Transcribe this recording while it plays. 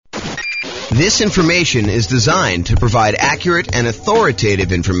This information is designed to provide accurate and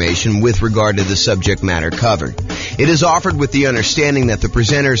authoritative information with regard to the subject matter covered. It is offered with the understanding that the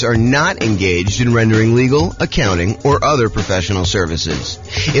presenters are not engaged in rendering legal, accounting, or other professional services.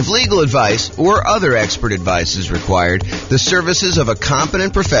 If legal advice or other expert advice is required, the services of a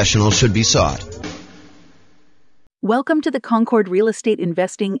competent professional should be sought. Welcome to the Concord Real Estate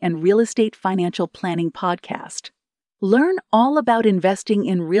Investing and Real Estate Financial Planning Podcast. Learn all about investing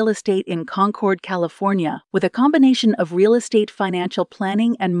in real estate in Concord, California, with a combination of real estate financial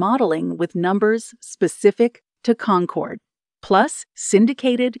planning and modeling with numbers specific to Concord, plus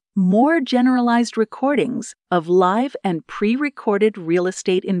syndicated, more generalized recordings of live and pre-recorded real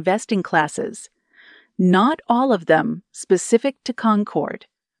estate investing classes, not all of them specific to Concord.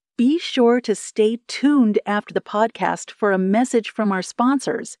 Be sure to stay tuned after the podcast for a message from our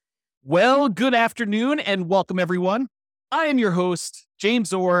sponsors. Well, good afternoon and welcome everyone. I am your host,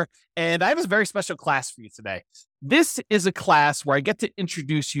 James Orr, and I have a very special class for you today. This is a class where I get to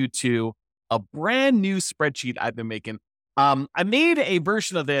introduce you to a brand new spreadsheet I've been making. I made a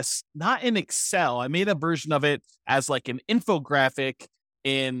version of this, not in Excel. I made a version of it as like an infographic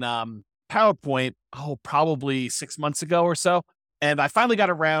in PowerPoint, probably 6 months ago or so. And I finally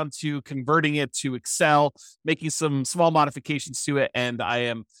got around to converting it to Excel, making some small modifications to it, and I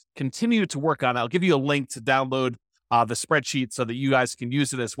am continuing to work on it. I'll give you a link to download the spreadsheet so that you guys can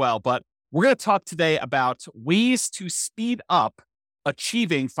use it as well. But we're going to talk today about ways to speed up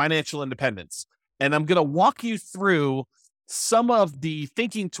achieving financial independence. And I'm going to walk you through some of the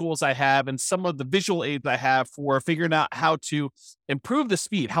thinking tools I have and some of the visual aids I have for figuring out how to improve the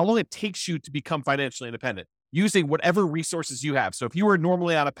speed, how long it takes you to become financially independent, using whatever resources you have. So if you were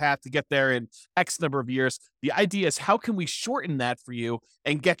normally on a path to get there in X number of years, the idea is how can we shorten that for you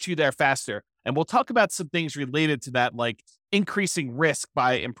and get you there faster? And we'll talk about some things related to that, like increasing risk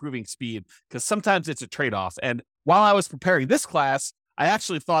by improving speed, because sometimes it's a trade-off. And while I was preparing this class, I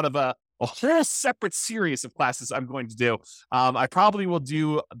actually thought of a whole separate series of classes I'm going to do. I probably will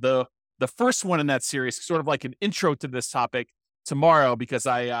do the first one in that series, sort of like an intro to this topic, tomorrow, because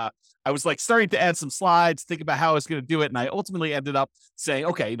I was like starting to add some slides, think about how I was going to do it. And I ultimately ended up saying,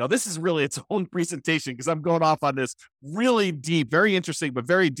 okay, this is really its own presentation because I'm going off on this really deep, very interesting, but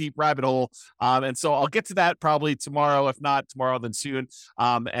very deep rabbit hole. And so I'll get to that probably tomorrow. If not tomorrow, then soon.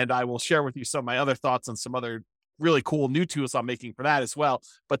 And I will share with you some of my other thoughts on some other really cool new tools I'm making for that as well.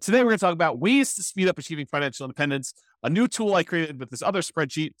 But today we're going to talk about ways to speed up achieving financial independence, a new tool I created with this other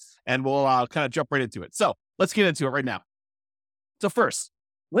spreadsheet, and we'll kind of jump right into it. So let's get into it right now. So first,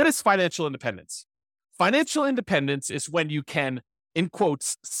 what is financial independence? Financial independence is when you can, in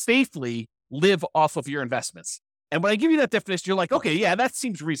quotes, safely live off of your investments. And when I give you that definition, you're like, okay, yeah, that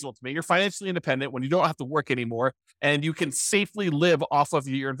seems reasonable to me. You're financially independent when you don't have to work anymore and you can safely live off of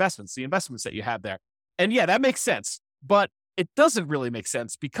your investments, the investments that you have there. And yeah, that makes sense. But it doesn't really make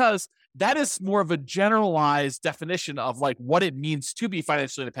sense because that is more of a generalized definition of like what it means to be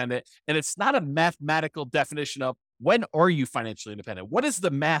financially independent. And it's not a mathematical definition of when are you financially independent? What is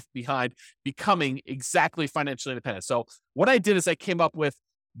the math behind becoming exactly financially independent? So what I did is I came up with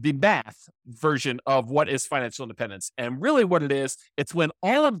the math version of what is financial independence. And really what it is, it's when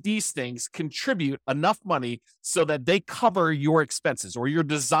all of these things contribute enough money so that they cover your expenses or your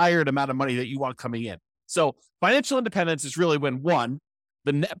desired amount of money that you want coming in. So financial independence is really when, one,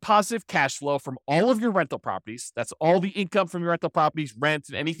 the net positive cash flow from all of your rental properties, that's all the income from your rental properties, rent,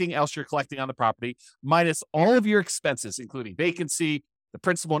 and anything else you're collecting on the property, minus all of your expenses, including vacancy, the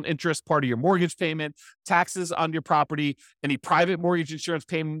principal and interest part of your mortgage payment, taxes on your property, any private mortgage insurance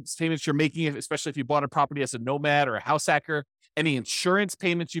payments you're making, especially if you bought a property as a nomad or a house hacker, any insurance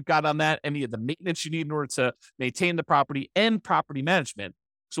payments you've got on that, any of the maintenance you need in order to maintain the property, and property management.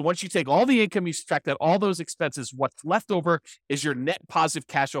 So once you take all the income, you subtract out all those expenses, what's left over is your net positive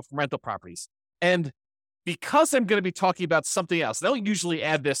cash flow from rental properties. And because I'm going to be talking about something else, I don't usually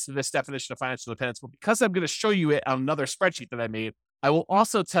add this to this definition of financial independence, but because I'm going to show you it on another spreadsheet that I made, I will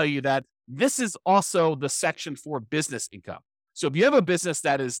also tell you that this is also the section for business income. So if you have a business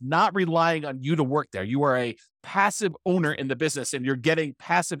that is not relying on you to work there, you are a passive owner in the business and you're getting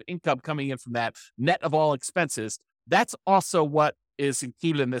passive income coming in from that net of all expenses, that's also what is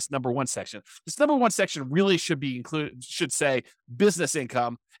included in this number one section. This number one section really should say business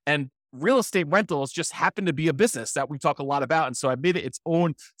income, and real estate rentals just happen to be a business that we talk a lot about. And so I made it its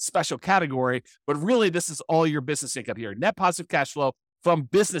own special category, but really this is all your business income here. Net positive cash flow from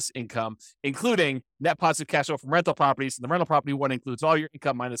business income, including net positive cash flow from rental properties. And the rental property one includes all your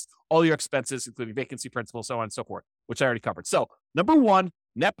income minus all your expenses, including vacancy, principal, so on and so forth, which I already covered. So number one,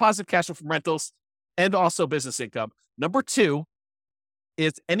 net positive cash flow from rentals and also business income. Number two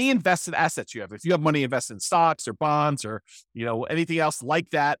is any invested assets you have. If you have money invested in stocks or bonds or, anything else like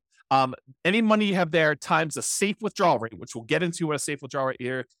that, any money you have there times a safe withdrawal rate, which we'll get into what a safe withdrawal rate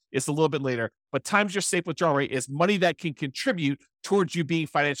here is a little bit later, but times your safe withdrawal rate is money that can contribute towards you being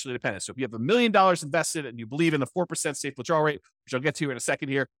financially independent. So if you have $1 million invested and you believe in a 4% safe withdrawal rate, which I'll get to in a second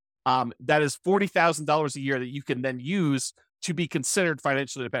here, that is $40,000 a year that you can then use to be considered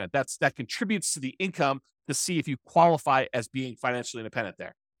financially independent. That contributes to the income to see if you qualify as being financially independent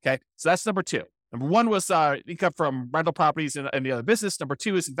there. Okay, so that's number two. Number one was income from rental properties and the other business. Number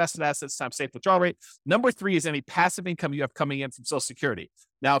two is invested assets times safe withdrawal rate. Number three is any passive income you have coming in from Social Security.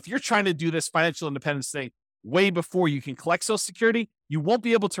 Now, if you're trying to do this financial independence thing way before you can collect Social Security, you won't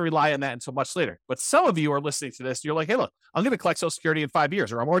be able to rely on that until much later. But some of you are listening to this, you're like, hey, look, I'm going to collect Social Security in 5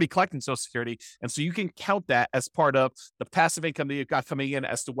 years, or I'm already collecting Social Security. And so you can count that as part of the passive income that you've got coming in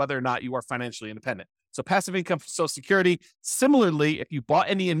as to whether or not you are financially independent. So passive income from Social Security. Similarly, if you bought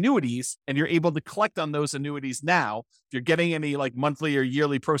any annuities and you're able to collect on those annuities now, if you're getting any like monthly or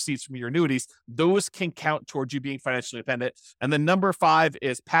yearly proceeds from your annuities, those can count towards you being financially independent. And then number five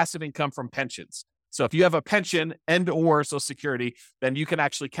is passive income from pensions. So if you have a pension and or Social Security, then you can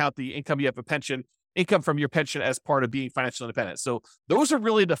actually count the income you have income from your pension as part of being financially independent. So those are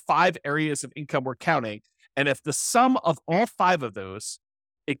really the 5 areas of income we're counting. And if the sum of all 5 of those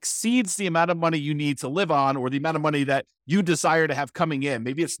exceeds the amount of money you need to live on, or the amount of money that you desire to have coming in,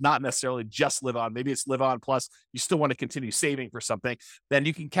 maybe it's not necessarily just live on, maybe it's live on plus you still want to continue saving for something, then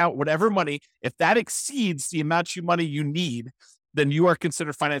you can count whatever money. If that exceeds the amount of money you need, then you are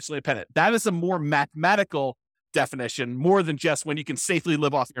considered financially independent. That is a more mathematical definition, more than just when you can safely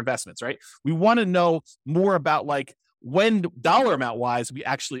live off your investments, right? We want to know more about like when dollar amount wise, we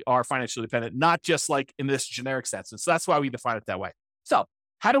actually are financially independent, not just like in this generic sense. And so that's why we define it that way. So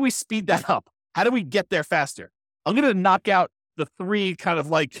how do we speed that up? How do we get there faster? I'm going to knock out the 3 kind of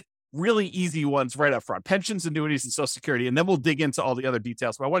like really easy ones right up front: pensions, annuities, and Social Security. And then we'll dig into all the other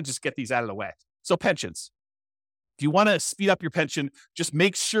details, but I want to just get these out of the way. So pensions. If you want to speed up your pension, just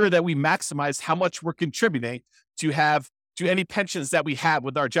make sure that we maximize how much we're contributing to any pensions that we have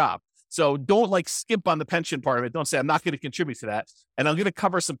with our job. So don't like skimp on the pension part of it. Don't say, I'm not going to contribute to that. And I'm going to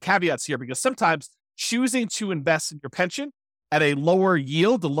cover some caveats here, because sometimes choosing to invest in your pension at a lower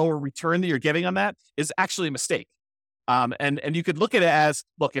yield, the lower return that you're getting on that is actually a mistake. And you could look at it as,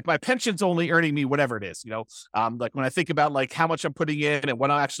 look, if my pension's only earning me whatever it is, like when I think about like how much I'm putting in and when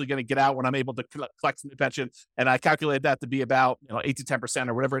I'm actually going to get out when I'm able to collect the pension, and I calculate that to be about 8 to 10%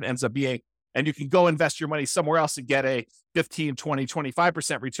 or whatever it ends up being, and you can go invest your money somewhere else and get a 15, 20,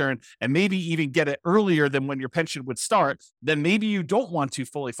 25% return, and maybe even get it earlier than when your pension would start, then maybe you don't want to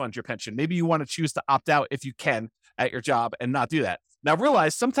fully fund your pension. Maybe you want to choose to opt out if you can at your job and not do that. Now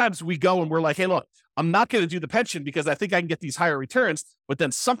realize sometimes we go and we're like, hey, look, I'm not going to do the pension because I think I can get these higher returns, but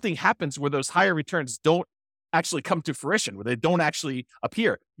then something happens where those higher returns don't actually come to fruition, where they don't actually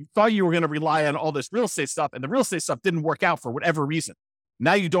appear. You thought you were going to rely on all this real estate stuff, and the real estate stuff didn't work out for whatever reason.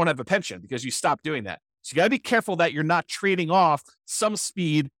 Now you don't have a pension because you stopped doing that. So you got to be careful that you're not trading off some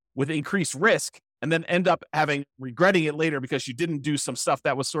speed with increased risk and then end up regretting it later because you didn't do some stuff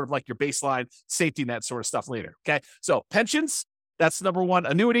that was sort of like your baseline safety net sort of stuff later. Okay. So pensions, that's number one.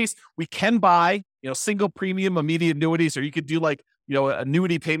 Annuities, we can buy, single premium immediate annuities, or you could do like,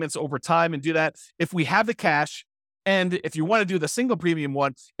 annuity payments over time and do that. If we have the cash, and if you want to do the single premium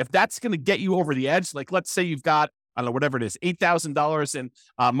one, if that's going to get you over the edge, like let's say you've got, I don't know, whatever it is, $8,000 in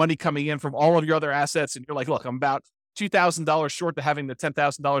money coming in from all of your other assets. And you're like, look, I'm about $2,000 short to having the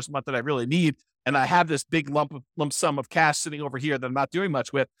 $10,000 a month that I really need. And I have this big lump sum of cash sitting over here that I'm not doing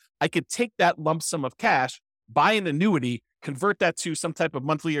much with. I could take that lump sum of cash, buy an annuity, convert that to some type of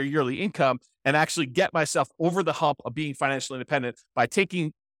monthly or yearly income, and actually get myself over the hump of being financially independent by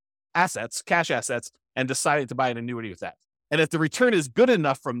taking assets, cash assets, and deciding to buy an annuity with that. And if the return is good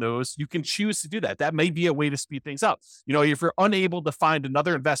enough from those, you can choose to do that. That may be a way to speed things up. If you're unable to find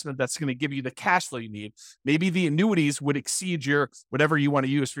another investment that's going to give you the cash flow you need, maybe the annuities would exceed your whatever you want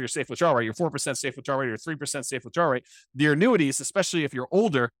to use for your safe withdrawal rate, your 4% safe withdrawal rate, or 3% safe withdrawal rate. The annuities, especially if you're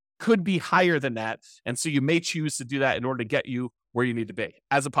older, could be higher than that. And so you may choose to do that in order to get you where you need to be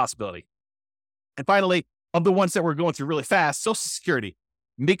as a possibility. And finally, of the ones that we're going through really fast, Social Security.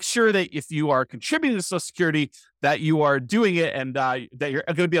 Make sure that if you are contributing to Social Security, that you are doing it and that you're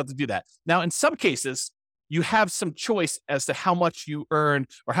going to be able to do that. Now, in some cases, you have some choice as to how much you earn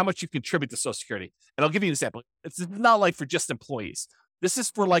or how much you contribute to Social Security. And I'll give you an example. It's not like for just employees. This is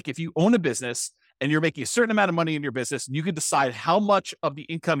for like if you own a business and you're making a certain amount of money in your business, and you can decide how much of the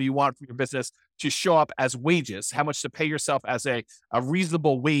income you want from your business to show up as wages, how much to pay yourself as a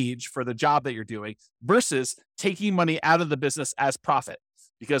reasonable wage for the job that you're doing versus taking money out of the business as profit.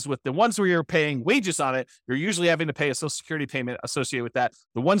 Because with the ones where you're paying wages on it, you're usually having to pay a Social Security payment associated with that.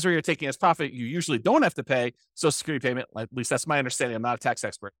 The ones where you're taking as profit, you usually don't have to pay Social Security payment. At least that's my understanding. I'm not a tax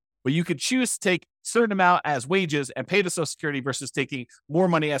expert. But you could choose to take a certain amount as wages and pay the Social Security versus taking more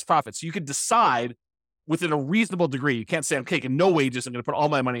money as profit. So you could decide within a reasonable degree. You can't say, I'm taking no wages, I'm going to put all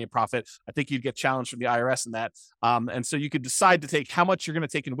my money in profit. I think you'd get challenged from the IRS in that. And so you could decide to take how much you're going to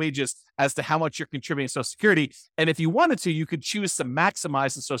take in wages as to how much you're contributing to Social Security. And if you wanted to, you could choose to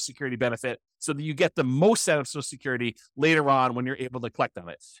maximize the Social Security benefit so that you get the most out of Social Security later on when you're able to collect on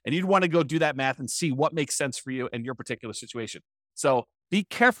it. And you'd want to go do that math and see what makes sense for you in your particular situation. So be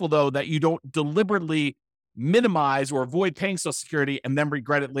careful, though, that you don't deliberately minimize or avoid paying Social Security and then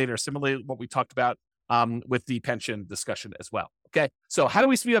regret it later. Similarly, what we talked about with the pension discussion as well. Okay. So how do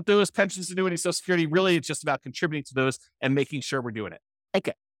we speed up those pensions, annuities, Social Security? Really, it's just about contributing to those and making sure we're doing it.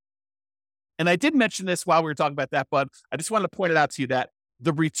 Okay. And I did mention this while we were talking about that, but I just wanted to point it out to you that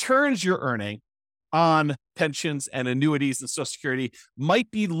the returns you're earning on pensions and annuities and Social Security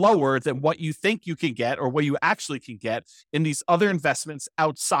might be lower than what you think you can get or what you actually can get in these other investments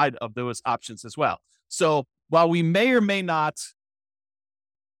outside of those options as well. So while we may or may not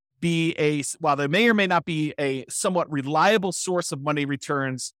while there may or may not be a somewhat reliable source of money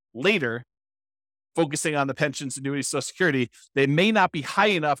returns later, focusing on the pensions, annuities, Social Security, they may not be high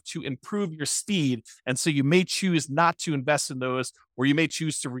enough to improve your speed. And so you may choose not to invest in those, or you may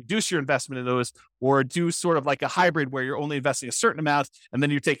choose to reduce your investment in those, or do sort of like a hybrid where you're only investing a certain amount, and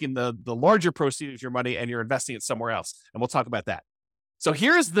then you're taking the larger proceeds of your money and you're investing it somewhere else. And we'll talk about that. So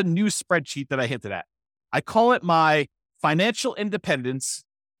here's the new spreadsheet that I hinted at. I call it my financial independence,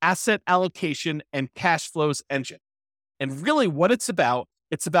 asset allocation, and cash flows engine. And really what it's about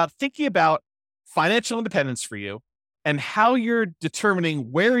thinking about financial independence for you and how you're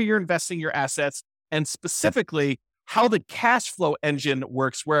determining where you're investing your assets, and specifically how the cash flow engine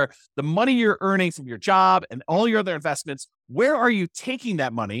works, where the money you're earning from your job and all your other investments, where are you taking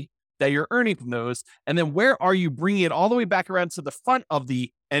that money that you're earning from those? And then where are you bringing it all the way back around to the front of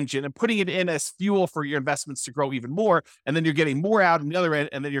the engine and putting it in as fuel for your investments to grow even more? And then you're getting more out on the other end,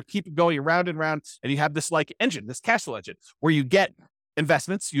 and then you're keeping going around and around, and you have this like engine, this cash flow engine, where you get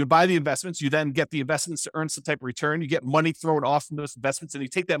investments, you buy the investments, you then get the investments to earn some type of return, you get money thrown off from those investments, and you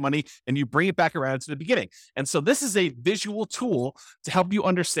take that money and you bring it back around to the beginning. And so this is a visual tool to help you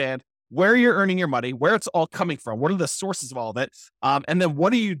understand where you're earning your money, where it's all coming from, what are the sources of all of it, and then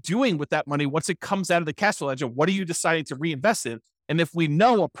what are you doing with that money once it comes out of the cash flow engine? What are you deciding to reinvest in? And if we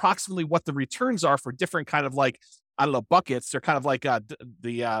know approximately what the returns are for different kind of like, I don't know, buckets, they're kind of like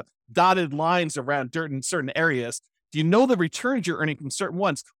the dotted lines around certain areas. Do you know the returns you're earning from certain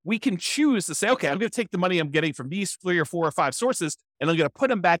ones? We can choose to say, okay, I'm going to take the money I'm getting from these 3 or 4 or 5 sources, and I'm going to put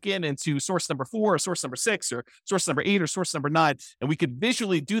them back into source number 4 or source number 6 or source number 8 or source number 9. And we could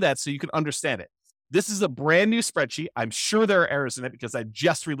visually do that so you can understand it. This is a brand new spreadsheet. I'm sure there are errors in it because I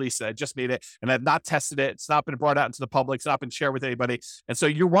just released it. I just made it and I've not tested it. It's not been brought out into the public. It's not been shared with anybody. And so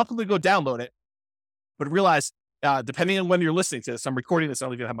you're welcome to go download it, but realize, depending on when you're listening to this, I'm recording this. I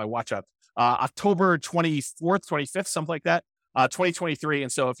don't even have my watch up. October 24th, 25th, something like that, 2023.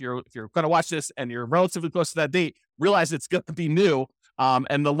 And so if you're going to watch this and you're relatively close to that date, realize it's going to be new.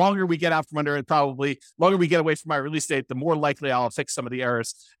 And the longer we get out from under it, probably longer we get away from my release date, the more likely I'll fix some of the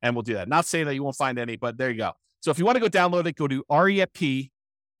errors, and we'll do that. Not saying that you won't find any, but there you go. So if you want to go download it, go to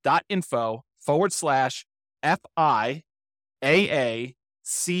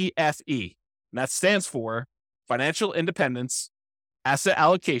refp.info/FIAACFE. And that stands for Financial Independence, Asset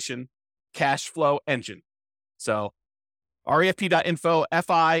Allocation, Cash Flow Engine. So refp.info,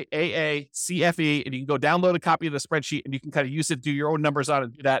 FIAACFE, and you can go download a copy of the spreadsheet and you can kind of use it, do your own numbers on it,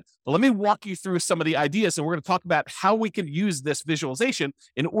 and do that. But let me walk you through some of the ideas, and we're going to talk about how we can use this visualization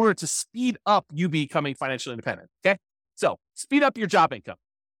in order to speed up you becoming financially independent. Okay. So speed up your job income.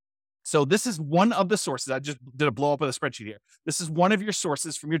 So this is one of the sources. I just did a blow up of the spreadsheet here. This is one of your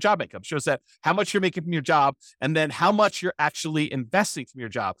sources from your job income. Shows that how much you're making from your job and then how much you're actually investing from your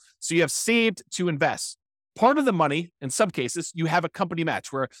job. So you have saved to invest. Part of the money, in some cases, you have a company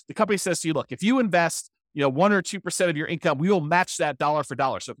match where the company says to you, look, if you invest, 1 or 2% of your income, we will match that dollar for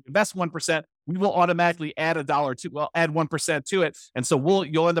dollar. So if you invest 1%, we will automatically add add 1% to it. And so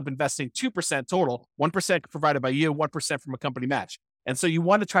you'll end up investing 2% total, 1% provided by you, 1% from a company match. And so you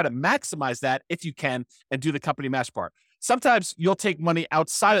want to try to maximize that if you can and do the company match part. Sometimes you'll take money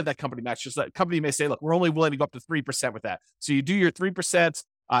outside of that company match. Just that company may say, look, we're only willing to go up to 3% with that. So you do your 3%,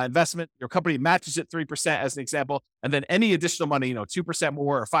 investment. Your company matches it 3% as an example. And then any additional money, 2%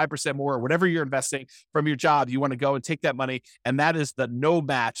 more or 5% more or whatever you're investing from your job, you want to go and take that money. And that is the no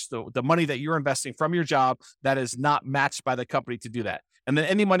match, the money that you're investing from your job that is not matched by the company to do that. And then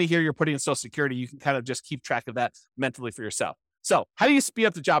any money here you're putting in Social Security, you can kind of just keep track of that mentally for yourself. So how do you speed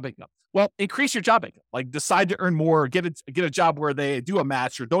up the job income? Well, increase your job income. Like decide to earn more, or get a job where they do a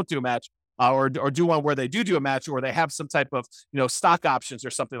match or don't do a match. Or do one where they do a match, or they have some type of, stock options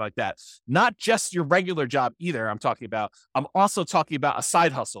or something like that. Not just your regular job either. I'm also talking about a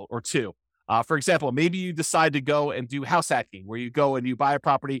side hustle or two. For example, maybe you decide to go and do house hacking, where you go and you buy a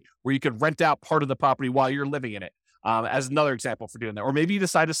property where you can rent out part of the property while you're living in it. As another example for doing that. Or maybe you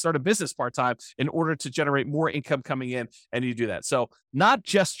decide to start a business part-time in order to generate more income coming in, and you do that. So not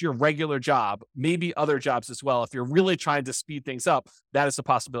just your regular job, maybe other jobs as well. If you're really trying to speed things up, that is a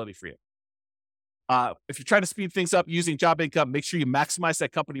possibility for you. If you're trying to speed things up using job income, make sure you maximize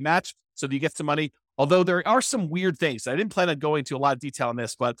that company match so that you get some money. Although there are some weird things. I didn't plan on going into a lot of detail on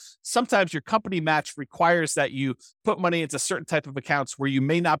this, but sometimes your company match requires that you put money into certain type of accounts where you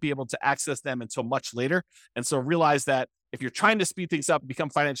may not be able to access them until much later. And so realize that if you're trying to speed things up and become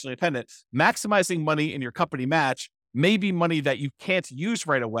financially independent, maximizing money in your company match may be money that you can't use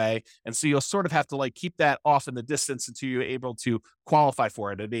right away. And so you'll sort of have to keep that off in the distance until you're able to qualify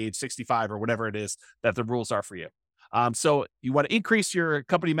for it at age 65 or whatever it is that the rules are for you. So you want to increase your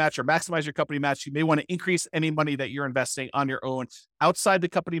company match or maximize your company match. You may want to increase any money that you're investing on your own outside the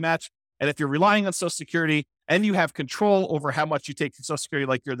company match. And if you're relying on Social Security and you have control over how much you take from Social Security,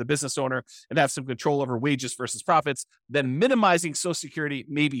 like you're the business owner and have some control over wages versus profits, then minimizing Social Security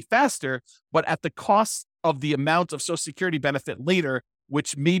may be faster, but at the cost of the amount of Social Security benefit later,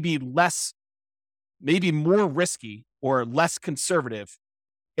 which may be more risky or less conservative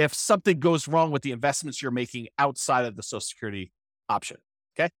if something goes wrong with the investments you're making outside of the Social Security option.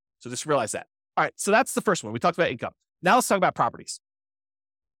 Okay. So just realize that. All right. So that's the first one. We talked about income. Now let's talk about properties.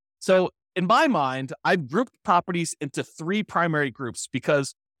 So in my mind, I've grouped properties into three primary groups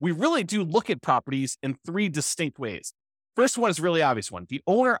because we really do look at properties in three distinct ways. First one is a really obvious one, the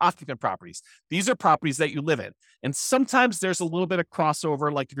owner-occupant properties. These are properties that you live in. And sometimes there's a little bit of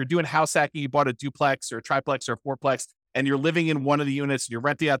crossover, like if you're doing house hacking, you bought a duplex or a triplex or a fourplex, and you're living in one of the units and you're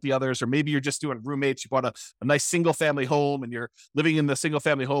renting out the others, or maybe you're just doing roommates. You bought a nice single-family home and you're living in the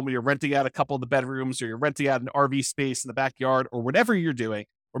single-family home and you're renting out a couple of the bedrooms, or you're renting out an RV space in the backyard, or whatever you're doing.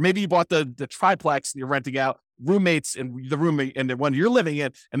 Or maybe you bought the triplex and you're renting out roommates in the room and the one you're living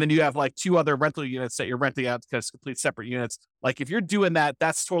in, and then you have two other rental units that you're renting out because complete separate units. If you're doing that,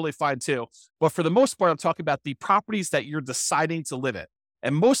 that's totally fine too. But for the most part, I'm talking about the properties that you're deciding to live in.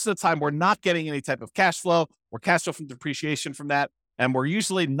 And most of the time, we're not getting any type of cash flow or cash flow from depreciation from that. And we're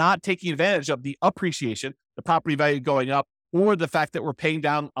usually not taking advantage of the appreciation, the property value going up, or the fact that we're paying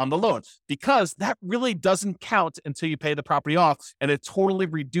down on the loan, because that really doesn't count until you pay the property off, and it totally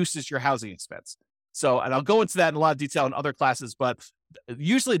reduces your housing expense. So, and I'll go into that in a lot of detail in other classes, but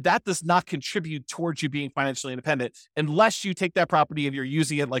usually that does not contribute towards you being financially independent unless you take that property and you're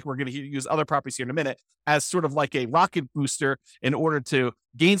using it, like we're going to use other properties here in a minute, as sort of like a rocket booster in order to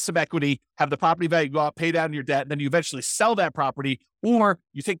gain some equity, have the property value go up, pay down your debt, and then you eventually sell that property. Or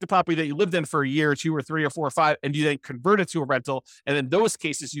you take the property that you lived in for a year or two or three or four or five, and you then convert it to a rental. And in those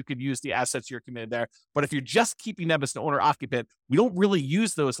cases, you could use the assets you're committed there. But if you're just keeping them as an owner occupant, we don't really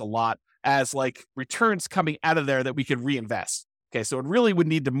use those a lot as returns coming out of there that we could reinvest. Okay, so it really would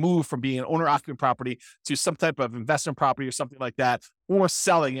need to move from being an owner-occupant property to some type of investment property or something like that, or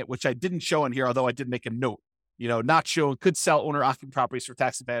selling it, which I didn't show in here, although I did make a note. Not show could sell owner-occupant properties for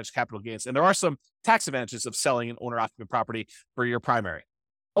tax advantage capital gains. And there are some tax advantages of selling an owner-occupant property for your primary.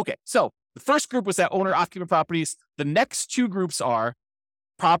 Okay, so the first group was that owner-occupant properties. The next two groups are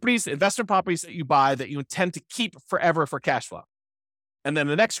properties, investment properties that you buy that you intend to keep forever for cash flow. And then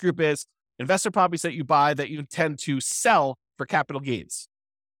the next group is investment properties that you buy that you intend to sell for capital gains.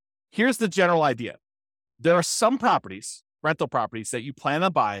 Here's the general idea. There are some properties, rental properties, that you plan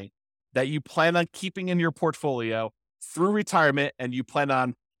on buying, that you plan on keeping in your portfolio through retirement, and you plan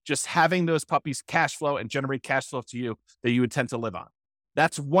on just having those puppies cash flow and generate cash flow to you that you intend to live on.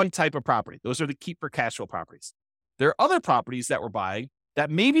 That's one type of property. Those are the keep for cash flow properties. There are other properties that we're buying that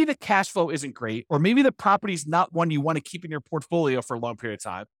maybe the cash flow isn't great, or maybe the property is not one you want to keep in your portfolio for a long period of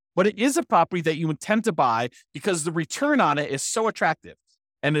time, but it is a property that you intend to buy because the return on it is so attractive.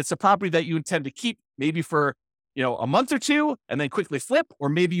 And it's a property that you intend to keep maybe for, a month or two and then quickly flip, or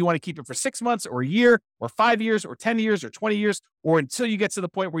maybe you want to keep it for 6 months or a year or 5 years or 10 years or 20 years, or until you get to the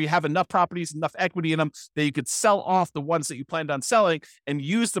point where you have enough properties, enough equity in them that you could sell off the ones that you planned on selling and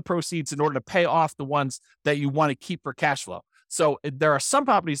use the proceeds in order to pay off the ones that you want to keep for cash flow. So there are some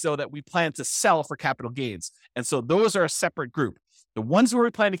properties, though, that we plan to sell for capital gains. And so those are a separate group. The ones where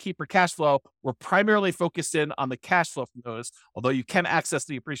we plan to keep for cash flow, we're primarily focused in on the cash flow from those, although you can access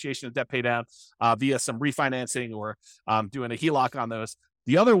the appreciation of debt pay down via some refinancing or doing a HELOC on those.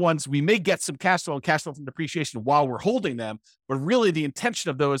 The other ones, we may get some cash flow and cash flow from depreciation while we're holding them, but really the intention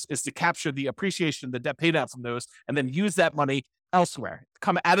of those is to capture the appreciation, the debt pay down from those, and then use that money elsewhere,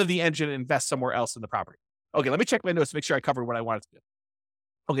 come out of the engine and invest somewhere else in the property. Okay, let me check my notes to make sure I covered what I wanted to do.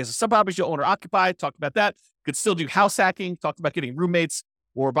 Okay, so some properties you'll own or occupy, talked about that. Could still do house hacking, talked about getting roommates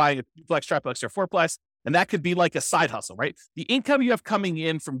or buying a duplex, triplex, or fourplex. And that could be like a side hustle, right? The income you have coming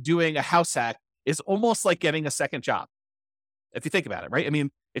in from doing a house hack is almost like getting a second job, if you think about it, right? I mean,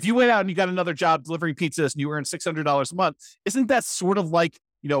 if you went out and you got another job delivering pizzas and you earn $600 a month, isn't that sort of like,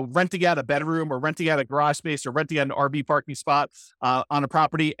 renting out a bedroom or renting out a garage space or renting out an RV parking spot on a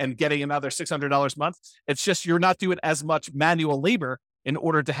property and getting another $600 a month? It's just you're not doing as much manual labor in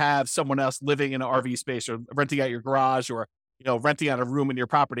order to have someone else living in an RV space or renting out your garage or, renting out a room in your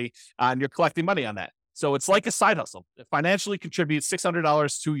property and you're collecting money on that. So it's like a side hustle. It financially contributes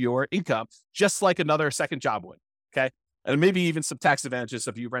 $600 to your income, just like another second job would. Okay. And maybe even some tax advantages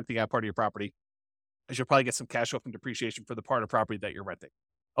of you renting out part of your property, as you'll probably get some cash flow from depreciation for the part of property that you're renting.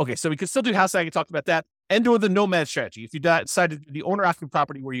 Okay. So we can still do house hacking, talked about that, and or the nomad strategy. If you decide to do the owner occupant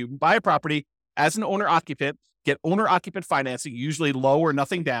property where you buy a property as an owner occupant, get owner-occupant financing, usually low or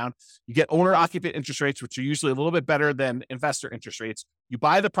nothing down. You get owner-occupant interest rates, which are usually a little bit better than investor interest rates. You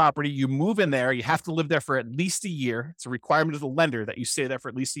buy the property, you move in there, you have to live there for at least a year. It's a requirement of the lender that you stay there for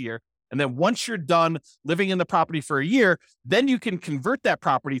at least a year. And then once you're done living in the property for a year, then you can convert that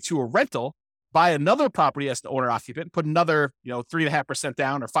property to a rental, buy another property as the owner-occupant, put another 3.5%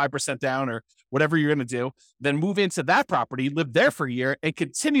 down or 5% down or whatever you're going to do, then move into that property, live there for a year, and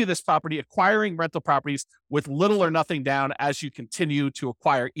continue this property, acquiring rental properties with little or nothing down as you continue to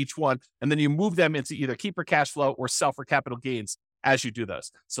acquire each one. And then you move them into either keep for cash flow or sell for capital gains as you do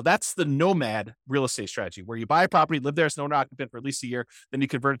those. So that's the nomad real estate strategy, where you buy a property, live there as an owner-occupant for at least a year, then you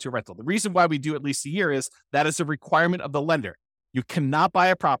convert it to a rental. The reason why we do at least a year is that is a requirement of the lender. You cannot buy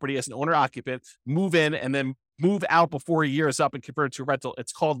a property as an owner-occupant, move in, and then move out before a year is up and convert it to a rental.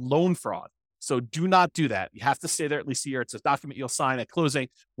 It's called loan fraud. So do not do that. You have to stay there at least a year. It's a document you'll sign at closing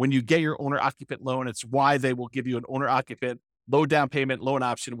when you get your owner-occupant loan. It's why they will give you an owner-occupant low down payment loan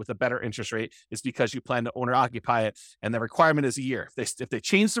option with a better interest rate, is because you plan to owner-occupy it, and the requirement is a year. If they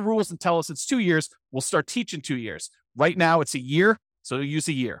change the rules and tell us it's 2 years, we'll start teaching 2 years. Right now, it's a year, so use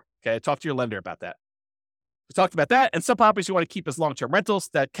a year. Okay, talk to your lender about that. We talked about that. And some properties you want to keep as long-term rentals.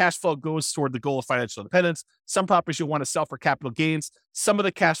 That cash flow goes toward the goal of financial independence. Some properties you want to sell for capital gains. Some of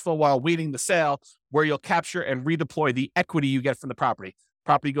the cash flow while waiting the sale, where you'll capture and redeploy the equity you get from the property.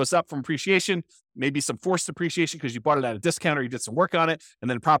 Property goes up from appreciation, maybe some forced appreciation because you bought it at a discount or you did some work on it, and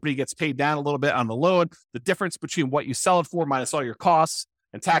then property gets paid down a little bit on the loan. The difference between what you sell it for minus all your costs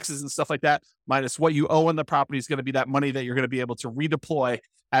and taxes and stuff like that, minus what you owe on the property, is going to be that money that you're going to be able to redeploy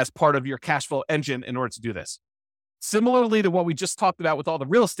as part of your cash flow engine in order to do this. Similarly to what we just talked about with all the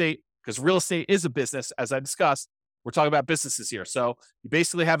real estate, because real estate is a business, as I discussed, we're talking about businesses here. So you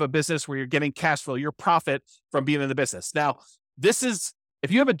basically have a business where you're getting cash flow, your profit from being in the business. Now, this is,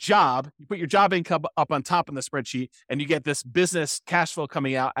 if you have a job, you put your job income up on top in the spreadsheet and you get this business cash flow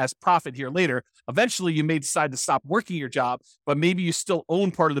coming out as profit here later. Eventually, you may decide to stop working your job, but maybe you still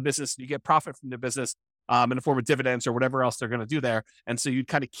own part of the business and you get profit from the business in the form of dividends or whatever else they're going to do there. And so you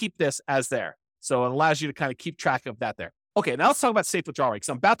kind of keep this as there. So it allows you to kind of keep track of that there. Okay, now let's talk about safe withdrawal rate, because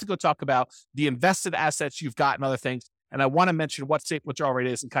I'm about to go talk about the invested assets you've got and other things. And I want to mention what safe withdrawal rate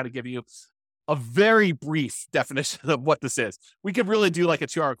is and kind of give you a very brief definition of what this is. We could really do like a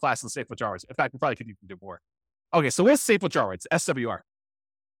 2-hour class on safe withdrawal rates. In fact, we probably could even do more. Okay, so what's safe withdrawal rates? SWR.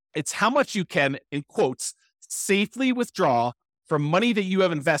 It's how much you can, in quotes, safely withdraw from money that you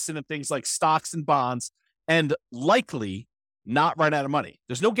have invested in things like stocks and bonds and likely not run out of money.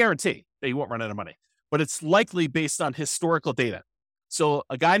 There's no guarantee that you won't run out of money, but it's likely based on historical data. So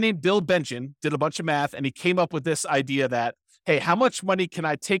a guy named Bill Bengen did a bunch of math and he came up with this idea that, hey, how much money can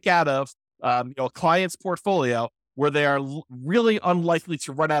I take out of a client's portfolio where they are really unlikely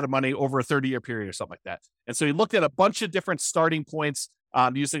to run out of money over a 30-year period or something like that? And so he looked at a bunch of different starting points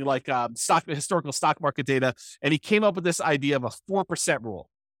using like historical stock market data, and he came up with this idea of a 4% rule.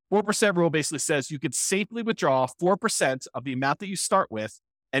 4% rule basically says you could safely withdraw 4% of the amount that you start with,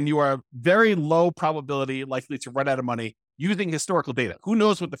 and you are very low probability likely to run out of money using historical data. Who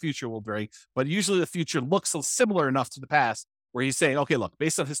knows what the future will bring, but usually the future looks similar enough to the past where he's saying, okay, look,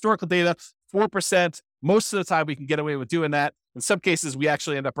 based on historical data, 4%, most of the time we can get away with doing that. In some cases, we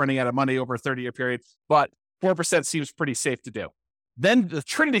actually end up running out of money over a 30-year period, but 4% seems pretty safe to do. Then the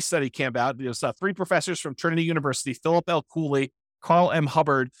Trinity study came out. It was 3 professors from Trinity University, Philip L. Cooley, Carl M.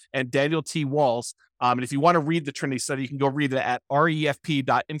 Hubbard, and Daniel T. Walls. And if you want to read the Trinity study, you can go read it at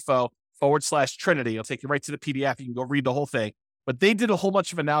refp.info/Trinity. It'll take you right to the PDF. You can go read the whole thing. But they did a whole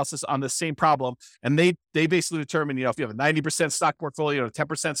bunch of analysis on the same problem. And they basically determined, if you have a 90% stock portfolio or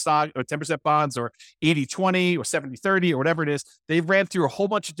 10% stock or 10% bonds or 80-20 or 70-30 or whatever it is, they ran through a whole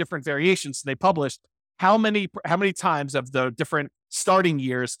bunch of different variations. And they published how many times of the different starting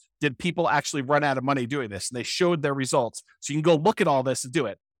years did people actually run out of money doing this. And they showed their results. So you can go look at all this and do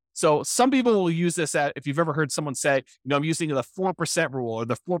it. So some people will use this if you've ever heard someone say, I'm using the 4% rule or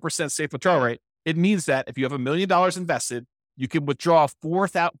the 4% safe withdrawal rate. It means that if you have $1 million invested, you can withdraw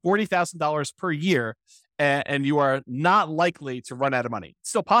 $40,000 per year, and you are not likely to run out of money. It's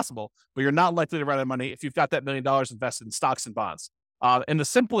still possible, but you're not likely to run out of money if you've got that $1 million invested in stocks and bonds. In the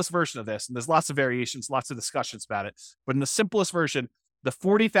simplest version of this, and there's lots of variations, lots of discussions about it, but in the simplest version, the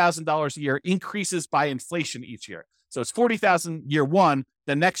 $40,000 a year increases by inflation each year. So it's $40,000 year one,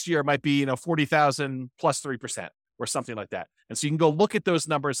 the next year might be, $40,000 plus 3% or something like that. And so you can go look at those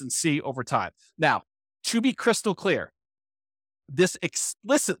numbers and see over time. Now, to be crystal clear, this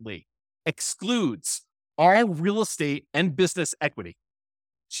explicitly excludes all real estate and business equity.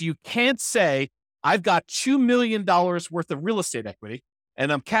 So you can't say, I've got $2 million worth of real estate equity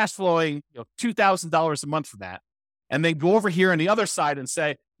and I'm cash flowing $2,000 a month for that. And then go over here on the other side and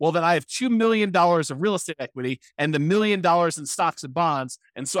say, well, then I have $2 million of real estate equity and $1 million in stocks and bonds.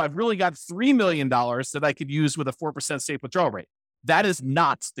 And so I've really got $3 million that I could use with a 4% safe withdrawal rate. That is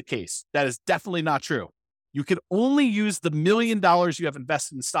not the case. That is definitely not true. You can only use the $1 million you have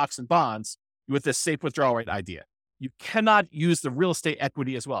invested in stocks and bonds with this safe withdrawal rate idea. You cannot use the real estate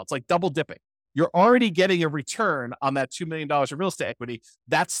equity as well. It's like double dipping. You're already getting a return on that $2 million of real estate equity.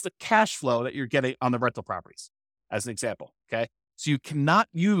 That's the cash flow that you're getting on the rental properties, as an example. Okay. So you cannot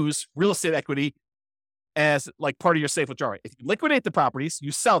use real estate equity as like part of your safe withdrawal rate. If you liquidate the properties,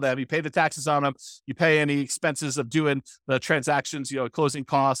 you sell them, you pay the taxes on them, you pay any expenses of doing the transactions, closing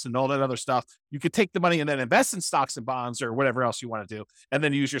costs and all that other stuff. You could take the money and then invest in stocks and bonds or whatever else you want to do, and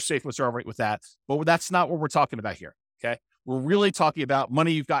then use your safe withdrawal rate with that. But that's not what we're talking about here. Okay. We're really talking about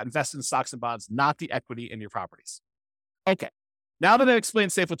money you've got invested in stocks and bonds, not the equity in your properties. Okay. Now that I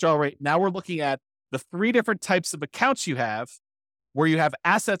explained safe withdrawal rate, now we're looking at the 3 different types of accounts you have where you have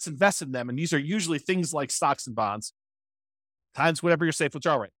assets invested in them. And these are usually things like stocks and bonds times whatever your safe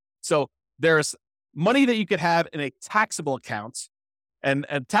withdrawal rate. So there's money that you could have in a taxable account. And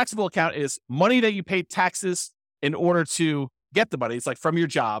a taxable account is money that you pay taxes in order to get the money. It's like from your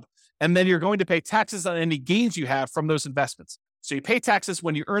job. And then you're going to pay taxes on any gains you have from those investments. So you pay taxes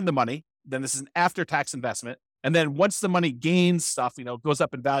when you earn the money. Then this is an after-tax investment. And then once the money gains stuff, goes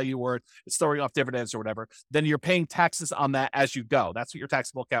up in value or it's throwing off dividends or whatever, then you're paying taxes on that as you go. That's what your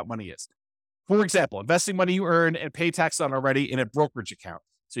taxable account money is. For example, investing money you earn and pay tax on already in a brokerage account.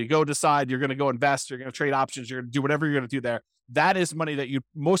 So you go decide you're going to go invest, you're going to trade options, you're going to do whatever you're going to do there. That is money that you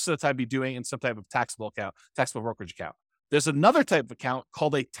most of the time be doing in some type of taxable account, taxable brokerage account. There's another type of account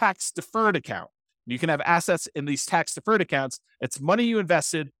called a tax deferred account. You can have assets in these tax deferred accounts. It's money you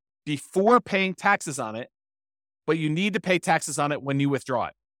invested before paying taxes on it, but you need to pay taxes on it when you withdraw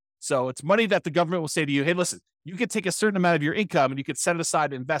it. So it's money that the government will say to you, hey, listen, you can take a certain amount of your income and you can set it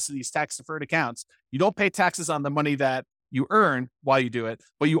aside and invest in these tax deferred accounts. You don't pay taxes on the money that you earn while you do it,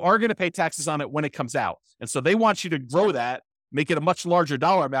 but you are going to pay taxes on it when it comes out. And so they want you to grow that, make it a much larger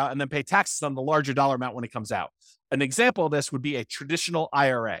dollar amount, and then pay taxes on the larger dollar amount when it comes out. An example of this would be a traditional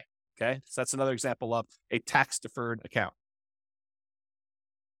IRA. Okay. So that's another example of a tax deferred account.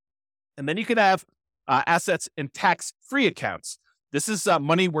 And then you could have assets in tax-free accounts. This is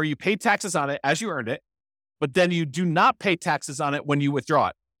money where you pay taxes on it as you earned it, but then you do not pay taxes on it when you withdraw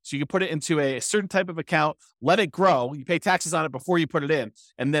it. So you can put it into a certain type of account, let it grow. You pay taxes on it before you put it in.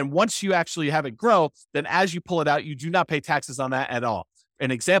 And then once you actually have it grow, then as you pull it out, you do not pay taxes on that at all.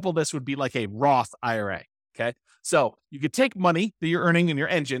 An example of this would be like a Roth IRA. Okay. So you could take money that you're earning in your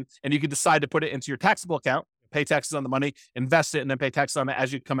engine and you could decide to put it into your taxable account, pay taxes on the money, invest it, and then pay taxes on it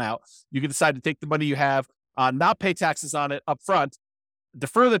as you come out. You can decide to take the money you have, not pay taxes on it up front,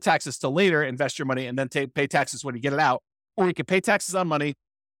 defer the taxes till later, invest your money, and then pay taxes when you get it out. Or you can pay taxes on money,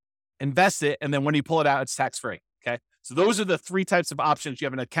 invest it, and then when you pull it out, it's tax-free. Okay. So those are the 3 types of options. You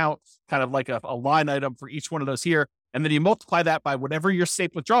have an account, kind of like a line item for each one of those here. And then you multiply that by whatever your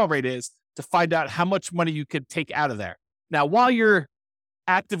safe withdrawal rate is to find out how much money you could take out of there. Now, while you're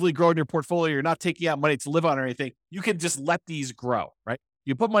actively growing your portfolio, you're not taking out money to live on or anything, you can just let these grow, right?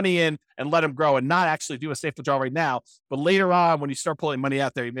 You put money in and let them grow and not actually do a safe withdrawal right now. But later on, when you start pulling money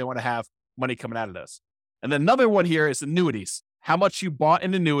out there, you may want to have money coming out of those. And then another one here is annuities. How much you bought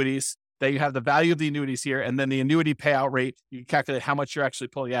in annuities, that you have the value of the annuities here, and then the annuity payout rate, you can calculate how much you're actually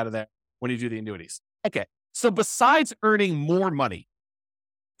pulling out of there when you do the annuities. Okay, so besides earning more money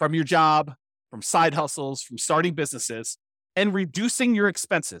from your job, from side hustles, from starting businesses, and reducing your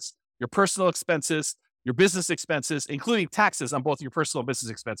expenses, your personal expenses, your business expenses, including taxes on both your personal and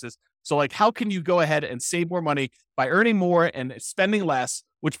business expenses. So like, how can you go ahead and save more money by earning more and spending less,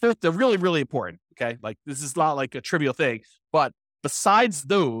 which both are really, really important. Okay. Like this is not like a trivial thing, but besides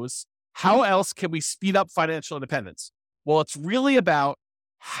those, how else can we speed up financial independence? Well, it's really about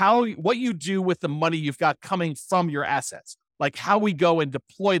what you do with the money you've got coming from your assets, like how we go and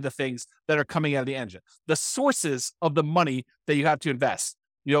deploy the things that are coming out of the engine, the sources of the money that you have to invest.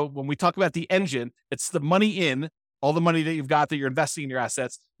 You know, when we talk about the engine, it's the money in, all the money that you've got that you're investing in your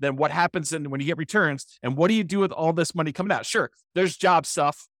assets. Then what happens when you get returns, and what do you do with all this money coming out? Sure, there's job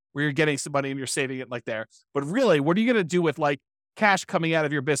stuff where you're getting some money and you're saving it like there. But really, what are you going to do with like cash coming out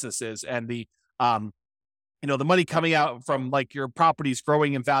of your businesses and the the money coming out from like your properties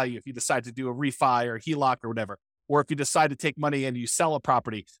growing in value if you decide to do a refi or HELOC or whatever, or if you decide to take money and you sell a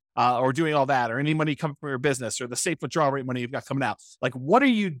property or doing all that, or any money coming from your business or the safe withdrawal rate money you've got coming out. Like, what are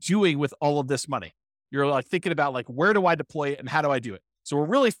you doing with all of this money? You're like thinking about like, where do I deploy it and how do I do it? So we're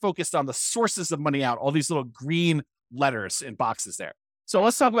really focused on the sources of money out, all these little green letters in boxes there. So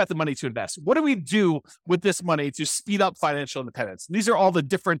let's talk about the money to invest. What do we do with this money to speed up financial independence? And these are all the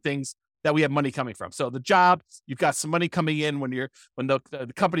different things that we have money coming from. So the job, you've got some money coming in when the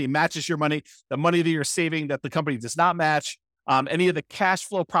company matches your money, the money that you're saving that the company does not match, any of the cash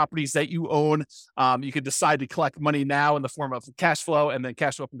flow properties that you own. You could decide to collect money now in the form of cash flow and then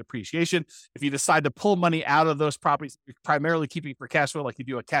cash flow from depreciation. If you decide to pull money out of those properties, you're primarily keeping for cash flow, like you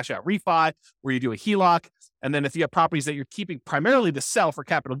do a cash out refi or you do a HELOC. And then if you have properties that you're keeping primarily to sell for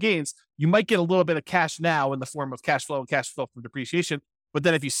capital gains, you might get a little bit of cash now in the form of cash flow and cash flow from depreciation. But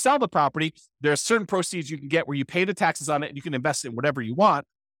then if you sell the property, there are certain proceeds you can get where you pay the taxes on it and you can invest in whatever you want.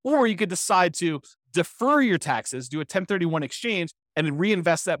 Or you could decide to defer your taxes, do a 1031 exchange, and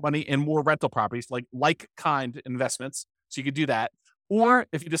reinvest that money in more rental properties, like kind investments. So you could do that. Or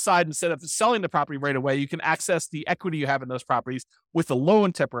if you decide instead of selling the property right away, you can access the equity you have in those properties with a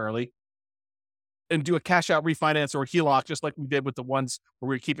loan temporarily and do a cash out refinance or HELOC, just like we did with the ones where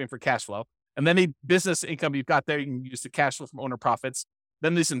we were keeping for cash flow. And then the business income you've got there, you can use the cash flow from owner profits.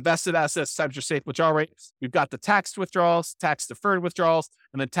 Then these invested assets times your safe withdrawal rate. We've got the tax withdrawals, tax deferred withdrawals,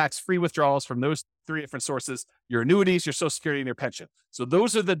 and then tax-free withdrawals from those three different sources, your annuities, your Social Security, and your pension. So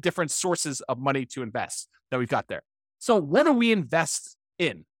those are the different sources of money to invest that we've got there. So what do we invest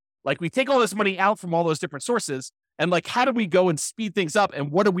in? Like, we take all this money out from all those different sources, and like, how do we go and speed things up,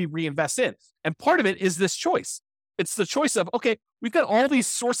 and what do we reinvest in? And part of it is this choice. It's the choice of, okay, we've got all these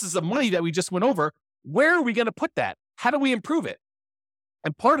sources of money that we just went over. Where are we going to put that? How do we improve it?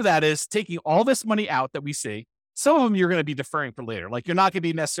 And part of that is taking all this money out that we see. Some of them you're going to be deferring for later. Like, you're not going to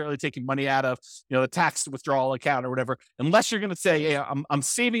be necessarily taking money out of, the tax withdrawal account or whatever, unless you're going to say, hey, I'm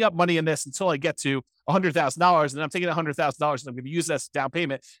saving up money in this until I get to $100,000, and I'm taking $100,000 and I'm going to use that as down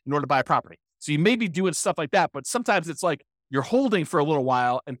payment in order to buy a property. So you may be doing stuff like that, but sometimes it's like you're holding for a little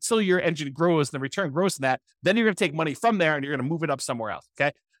while until your engine grows and the return grows in that. Then you're going to take money from there and you're going to move it up somewhere else.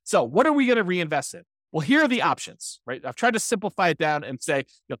 Okay. So what are we going to reinvest in? Well, here are the options, right? I've tried to simplify it down and say,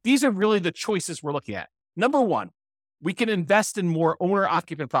 these are really the choices we're looking at. Number one, we can invest in more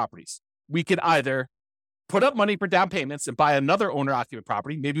owner-occupant properties. We could either put up money for down payments and buy another owner-occupant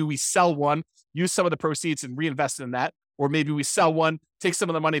property. Maybe we sell one, use some of the proceeds and reinvest in that. Or maybe we sell one, take some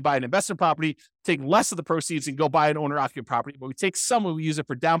of the money, buy an investment property, take less of the proceeds and go buy an owner-occupant property. But we take some and we use it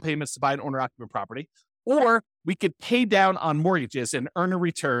for down payments to buy an owner-occupant property. Or we could pay down on mortgages and earn a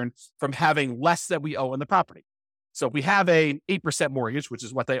return from having less that we owe on the property. So if we have an 8% mortgage, which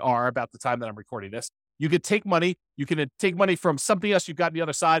is what they are about the time that I'm recording this, you could take money, from something else you've got on the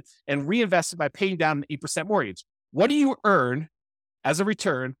other side and reinvest it by paying down an 8% mortgage. What do you earn as a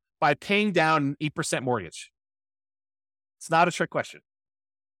return by paying down an 8% mortgage? It's not a trick question.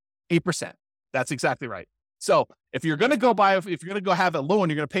 8%. That's exactly right. So if you're going to go have a loan,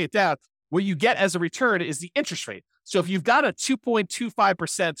 you're going to pay it down. What you get as a return is the interest rate. So if you've got a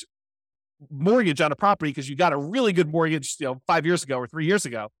 2.25% mortgage on a property because you got a really good mortgage, 5 years ago or 3 years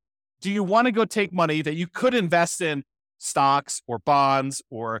ago, do you want to go take money that you could invest in stocks or bonds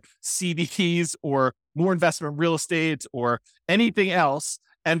or CDs or more investment in real estate or anything else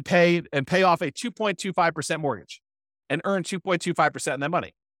and pay off a 2.25% mortgage and earn 2.25% on that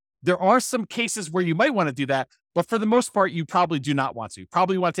money? There are some cases where you might want to do that, but for the most part, you probably do not want to. You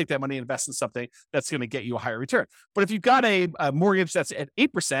probably want to take that money and invest in something that's going to get you a higher return. But if you've got a mortgage that's at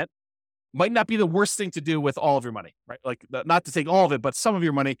 8%, might not be the worst thing to do with all of your money, right? Like not to take all of it, but some of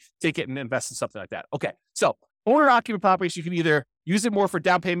your money, take it and invest in something like that. Okay. So owner-occupied properties, you can either use it more for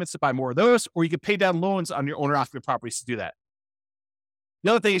down payments to buy more of those, or you can pay down loans on your owner-occupied properties to do that.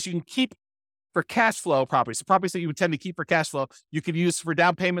 The other thing is you can keep for cash flow properties, the properties that you intend to keep for cash flow, you can use for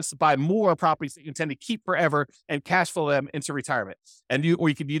down payments to buy more properties that you intend to keep forever and cash flow them into retirement. Or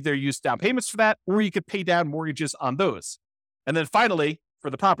you could either use down payments for that, or you could pay down mortgages on those. And then finally, for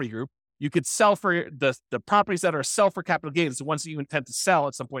the property group, you could sell for the properties that are sell for capital gains, the ones that you intend to sell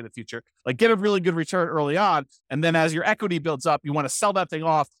at some point in the future, like get a really good return early on. And then as your equity builds up, you want to sell that thing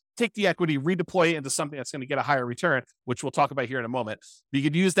off, take the equity, redeploy it into something that's going to get a higher return, which we'll talk about here in a moment. You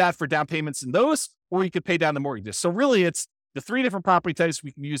could use that for down payments in those, or you could pay down the mortgages. So really it's the three different property types.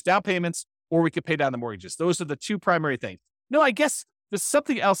 We can use down payments, or we could pay down the mortgages. Those are the two primary things. No, I guess there's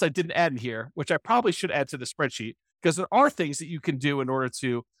something else I didn't add in here, which I probably should add to the spreadsheet, because there are things that you can do in order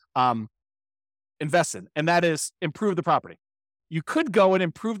to invest in, and that is improve the property. You could go and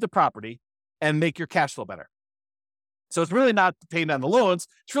improve the property and make your cash flow better. So it's really not paying down the loans.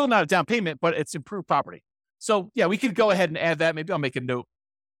 It's really not a down payment, but it's improved property. So yeah, we could go ahead and add that. Maybe I'll make a note.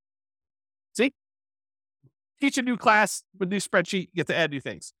 See, teach a new class with a new spreadsheet, you get to add new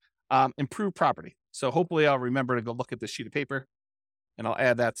things. Improve property. So hopefully I'll remember to go look at this sheet of paper and I'll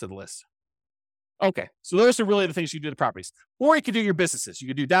add that to the list. Okay, so those are really the things you do to properties. Or you could do your businesses. You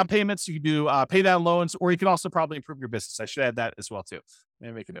could do down payments, you could do pay down loans, or you can also probably improve your business. I should add that as well too.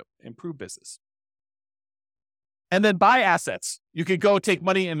 Maybe make a note, improve business. And then buy assets. You could go take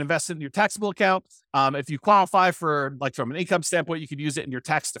money and invest it in your taxable account. If you qualify for, like from an income standpoint, you could use it in your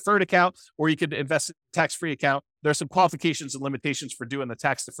tax deferred account, or you could invest in a tax-free account. There's some qualifications and limitations for doing the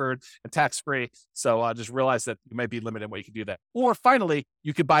tax deferred and tax-free. So just realize that you might be limited in what you can do that. Or finally,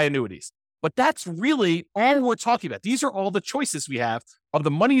 you could buy annuities. But that's really all we're talking about. These are all the choices we have of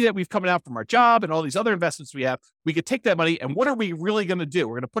the money that we've coming out from our job and all these other investments we have. We could take that money and what are we really going to do?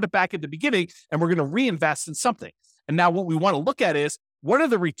 We're going to put it back at the beginning and we're going to reinvest in something. And now what we want to look at is what are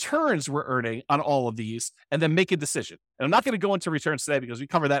the returns we're earning on all of these, and then make a decision. And I'm not going to go into returns today because we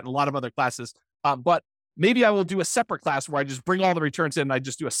cover that in a lot of other classes. But maybe I will do a separate class where I just bring all the returns in and I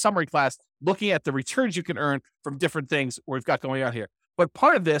just do a summary class looking at the returns you can earn from different things we've got going on here. But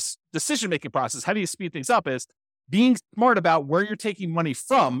part of this decision-making process, how do you speed things up, is being smart about where you're taking money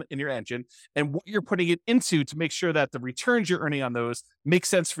from in your engine and what you're putting it into to make sure that the returns you're earning on those make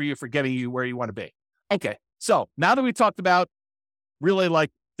sense for you for getting you where you want to be. Okay, so now that we talked about really like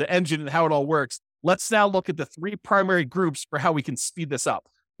the engine and how it all works, let's now look at the three primary groups for how we can speed this up.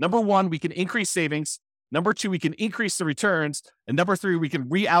 Number one, we can increase savings. Number two, we can increase the returns. And number three, we can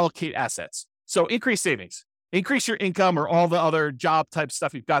reallocate assets. So increase savings. Increase your income or all the other job type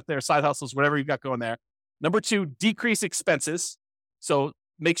stuff you've got there, side hustles, whatever you've got going there. Number two, decrease expenses. So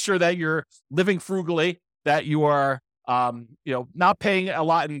make sure that you're living frugally, that you are, not paying a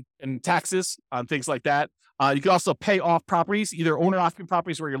lot in taxes on things like that. You can also pay off properties, either owner-occupied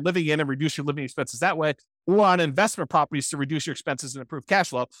properties where you're living in and reduce your living expenses that way, or on investment properties to reduce your expenses and improve cash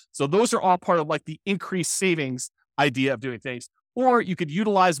flow. So those are all part of like the increased savings idea of doing things. Or you could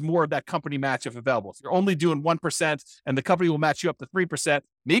utilize more of that company match if available. If you're only doing 1% and the company will match you up to 3%,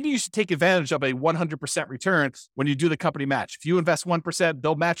 maybe you should take advantage of a 100% return when you do the company match. If you invest 1%,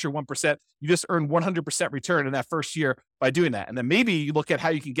 they'll match your 1%. You just earn 100% return in that first year by doing that. And then maybe you look at how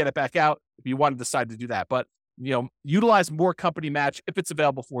you can get it back out if you want to decide to do that. But utilize more company match if it's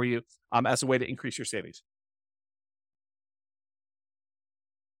available for you as a way to increase your savings.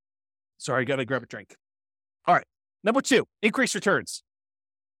 Sorry, I got to grab a drink. All right. Number two, increase returns.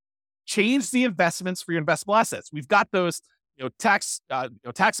 Change the investments for your investable assets. We've got those,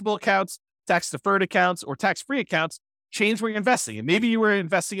 taxable accounts, tax deferred accounts, or tax-free accounts. Change where you're investing. And maybe you were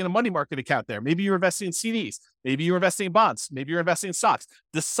investing in a money market account there. Maybe you're investing in CDs. Maybe you're investing in bonds. Maybe you're investing in stocks.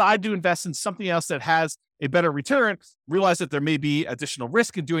 Decide to invest in something else that has a better return. Realize that there may be additional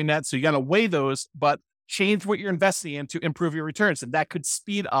risk in doing that. So you got to weigh those, but change what you're investing in to improve your returns. And that could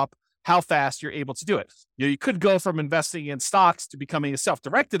speed up how fast you're able to do it. You could go from investing in stocks to becoming a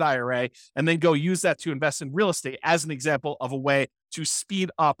self-directed IRA and then go use that to invest in real estate as an example of a way to speed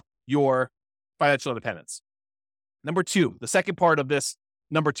up your financial independence. Number two, the second part of this,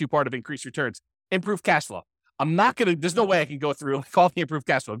 number two part of increased returns, improve cash flow. There's no way I can go through all the improved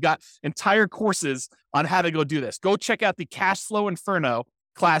cash flow. I've got entire courses on how to go do this. Go check out the Cash Flow Inferno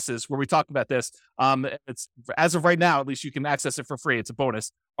classes where we talk about this. It's as of right now, at least you can access it for free. It's a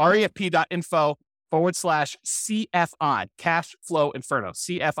bonus. refp.info/CFI, Cash Flow Inferno,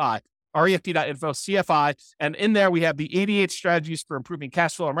 CFI, refp.info, CFI. And in there, we have the 88 strategies for improving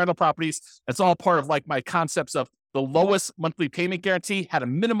cash flow on rental properties. It's all part of like my concepts of the lowest monthly payment guarantee, how to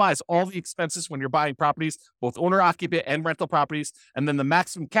minimize all the expenses when you're buying properties, both owner-occupant and rental properties, and then the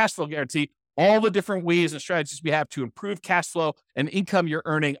maximum cash flow guarantee, all the different ways and strategies we have to improve cash flow and income you're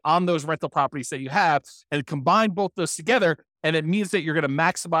earning on those rental properties that you have, and combine both those together. And it means that you're going to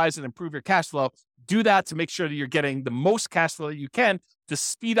maximize and improve your cash flow. Do that to make sure that you're getting the most cash flow that you can to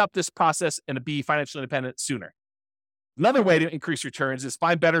speed up this process and to be financially independent sooner. Another way to increase returns is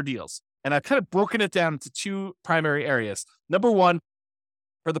find better deals. And I've kind of broken it down into two primary areas. Number one,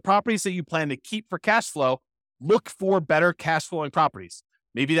 for the properties that you plan to keep for cash flow, look for better cash flowing properties.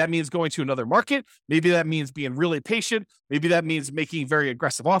 Maybe that means going to another market. Maybe that means being really patient. Maybe that means making very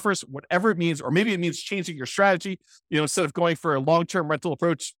aggressive offers, whatever it means. Or maybe it means changing your strategy. Instead of going for a long-term rental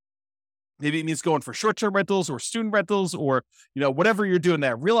approach, maybe it means going for short-term rentals or student rentals or, whatever you're doing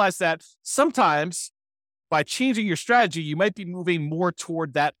there. Realize that sometimes by changing your strategy, you might be moving more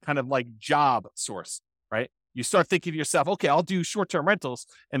toward that kind of like job source, right? You start thinking to yourself, okay, I'll do short-term rentals.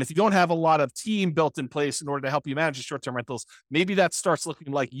 And if you don't have a lot of team built in place in order to help you manage the short-term rentals, maybe that starts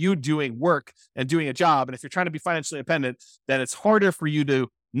looking like you doing work and doing a job. And if you're trying to be financially independent, then it's harder for you to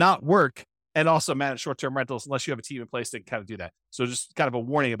not work and also manage short-term rentals unless you have a team in place that can kind of do that. So just kind of a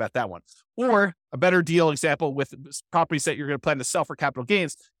warning about that one. Or a better deal example with properties that you're going to plan to sell for capital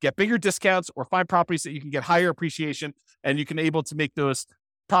gains, get bigger discounts or find properties that you can get higher appreciation and you can able to make those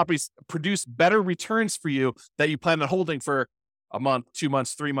properties produce better returns for you that you plan on holding for a month, 2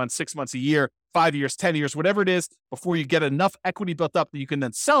 months, 3 months, 6 months, a year, 5 years, 10 years, whatever it is, before you get enough equity built up that you can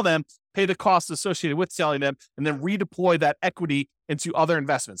then sell them, pay the costs associated with selling them, and then redeploy that equity into other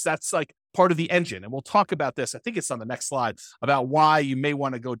investments. That's like part of the engine. And we'll talk about this. I think it's on the next slide about why you may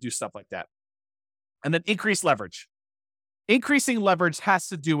want to go do stuff like that. And then increase leverage. Increasing leverage has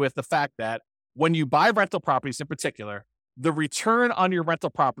to do with the fact that when you buy rental properties in particular, the return on your rental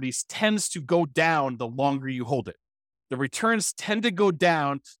properties tends to go down the longer you hold it. The returns tend to go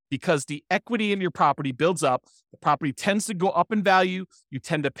down because the equity in your property builds up. The property tends to go up in value. You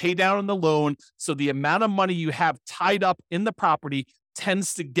tend to pay down on the loan. So the amount of money you have tied up in the property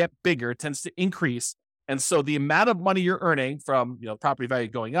tends to get bigger, tends to increase. And so the amount of money you're earning from, property value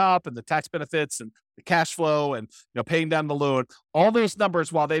going up and the tax benefits and the cash flow and, paying down the loan, all those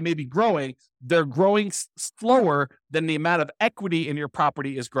numbers, while they may be growing, they're growing slower than the amount of equity in your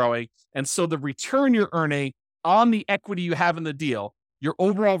property is growing. And so the return you're earning on the equity you have in the deal, your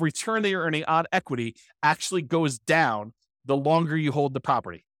overall return that you're earning on equity actually goes down the longer you hold the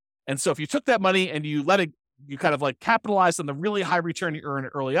property. And so if you took that money and you let it, you kind of like capitalize on the really high return you earn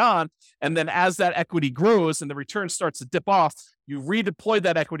early on. And then as that equity grows and the return starts to dip off, you redeploy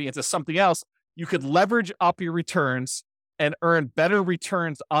that equity into something else. You could leverage up your returns and earn better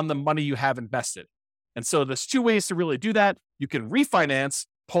returns on the money you have invested. And so there's two ways to really do that. You can refinance,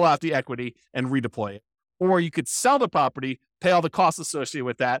 pull out the equity and redeploy it. Or you could sell the property, pay all the costs associated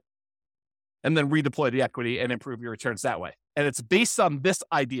with that, and then redeploy the equity and improve your returns that way. And it's based on this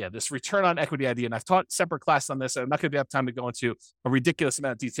idea, this return on equity idea. And I've taught separate classes on this. And I'm not going to have time to go into a ridiculous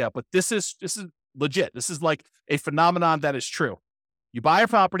amount of detail, but this is legit. This is like a phenomenon that is true. You buy a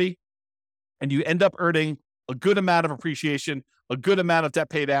property and you end up earning a good amount of appreciation, a good amount of debt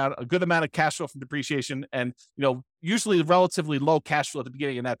pay down, a good amount of cash flow from depreciation, and usually relatively low cash flow at the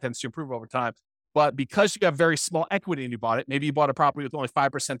beginning, and that tends to improve over time. But because you have very small equity and you bought it, maybe you bought a property with only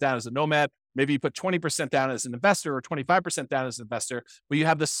 5% down as a nomad, maybe you put 20% down as an investor or 25% down as an investor, but you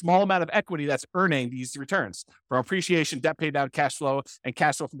have this small amount of equity that's earning these returns from appreciation, debt pay down, cash flow, and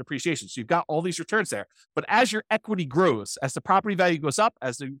cash flow from depreciation. So you've got all these returns there. But as your equity grows, as the property value goes up,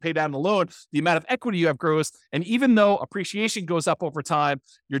 as you pay down the loan, the amount of equity you have grows. And even though appreciation goes up over time,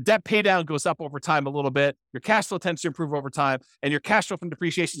 your debt pay down goes up over time a little bit, your cash flow tends to improve over time, and your cash flow from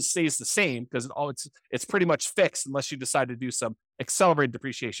depreciation stays the same because it's pretty much fixed unless you decide to do some accelerated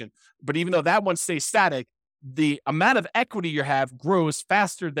depreciation. But even though that one stays static, the amount of equity you have grows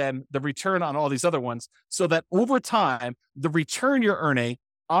faster than the return on all these other ones, so that over time, the return you're earning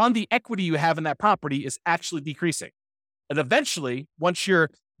on the equity you have in that property is actually decreasing. And eventually, once your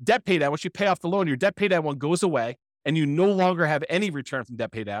debt pay down, once you pay off the loan, your debt pay down one goes away and you no longer have any return from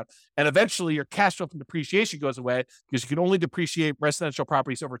debt pay down. And eventually your cash flow from depreciation goes away because you can only depreciate residential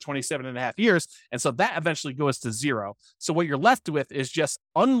properties over 27 and a half years. And so that eventually goes to zero. So what you're left with is just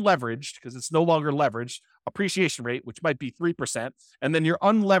unleveraged, because it's no longer leveraged, appreciation rate, which might be 3%. And then your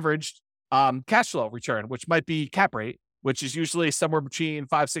unleveraged cash flow return, which might be cap rate, which is usually somewhere between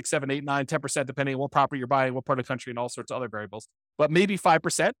 5, 6, 7, 8, 9, 10%, depending on what property you're buying, what part of the country, and all sorts of other variables. But maybe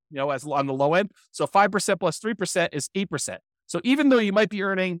 5%, as on the low end. So 5% plus 3% is 8%. So even though you might be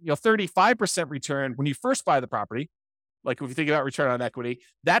earning, 35% return when you first buy the property, like if you think about return on equity,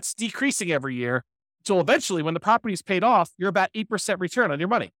 that's decreasing every year So eventually, when the property is paid off, you're about 8% return on your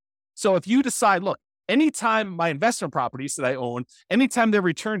money. So if you decide, look, anytime my investment properties that I own, anytime their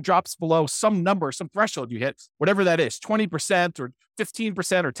return drops below some number, some threshold you hit, whatever that is, 20% or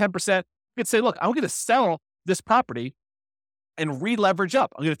 15% or 10%, you could say, look, I'm going to sell this property and re-leverage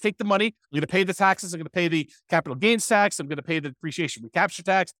up. I'm going to take the money, I'm going to pay the taxes, I'm going to pay the capital gains tax, I'm going to pay the depreciation recapture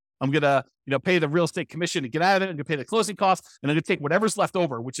tax, I'm going to pay the real estate commission to get out of it, I'm going to pay the closing costs, and I'm going to take whatever's left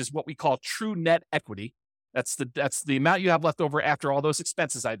over, which is what we call true net equity. That's the amount you have left over after all those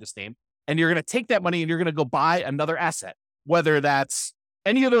expenses I just named. And you're going to take that money and you're going to go buy another asset, whether that's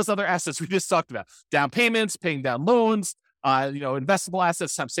any of those other assets we just talked about, down payments, paying down loans, investable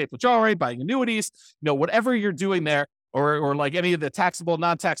assets, some safe withdrawal, buying annuities, whatever you're doing there, or like any of the taxable,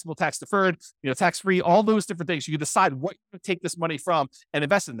 non-taxable, tax deferred, tax-free, all those different things. You decide what you're going to take this money from and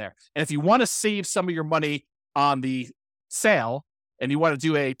invest in there. And if you want to save some of your money on the sale and you want to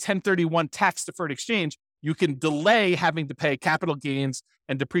do a 1031 tax deferred exchange, you can delay having to pay capital gains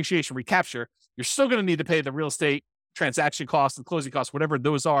and depreciation recapture. You're still going to need to pay the real estate transaction costs and closing costs, whatever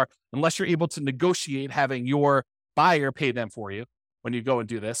those are, unless you're able to negotiate having your buyer pay them for you when you go and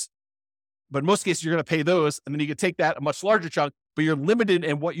do this. But in most cases, you're going to pay those, and then you can take that a much larger chunk, but you're limited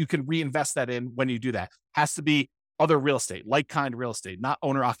in what you can reinvest that in when you do that. Has to be other real estate, like-kind real estate, not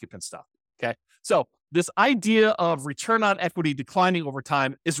owner-occupant stuff, okay? So this idea of return on equity declining over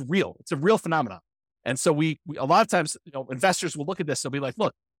time is real. It's a real phenomenon. And so we a lot of times, investors will look at this, they'll be like,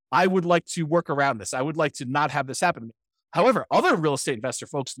 look, I would like to work around this. I would like to not have this happen to me. However, other real estate investor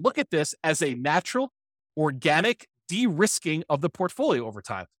folks look at this as a natural, organic de-risking of the portfolio over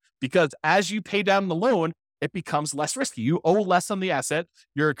time. Because as you pay down the loan, it becomes less risky. You owe less on the asset.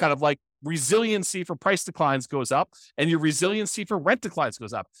 Your kind of like resiliency for price declines goes up, and your resiliency for rent declines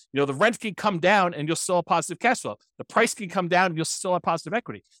goes up. The rent can come down and you'll still have positive cash flow. The price can come down and you'll still have positive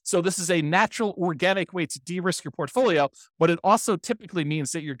equity. So this is a natural, organic way to de-risk your portfolio, but it also typically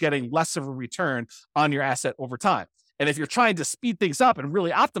means that you're getting less of a return on your asset over time. And if you're trying to speed things up and really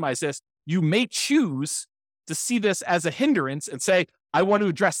optimize this, you may choose to see this as a hindrance and say, I want to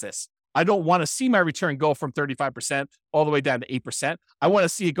address this. I don't want to see my return go from 35% all the way down to 8%. I want to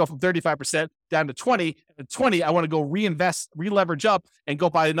see it go from 35% down to 20. And 20, I want to go reinvest, re-leverage up, and go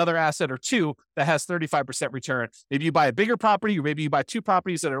buy another asset or two that has 35% return. Maybe you buy a bigger property, or maybe you buy two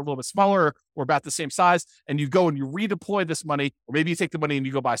properties that are a little bit smaller or about the same size, and you go and you redeploy this money, or maybe you take the money and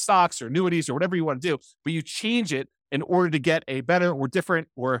you go buy stocks or annuities or whatever you want to do, but you change it in order to get a better or different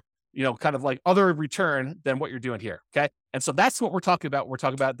or kind of like other return than what you're doing here. Okay. And so that's what we're talking about. We're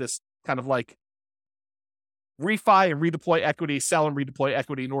talking about this kind of like refi and redeploy equity, sell and redeploy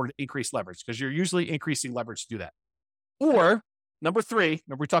equity in order to increase leverage, because you're usually increasing leverage to do that. Or number three,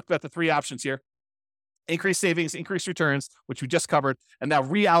 remember we talked about the three options here: increase savings, increase returns, which we just covered, and now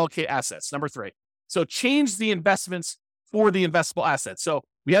reallocate assets. Number three. So change the investments for the investable assets. So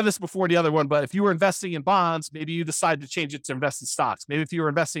we had this before the other one, but if you were investing in bonds, maybe you decide to change it to invest in stocks. Maybe if you were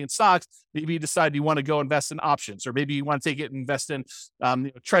investing in stocks, maybe you decide you want to go invest in options, or maybe you want to take it and invest in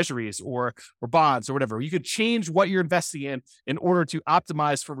treasuries or bonds or whatever. You could change what you're investing in order to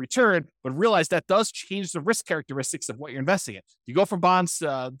optimize for return, but realize that does change the risk characteristics of what you're investing in. You go from bonds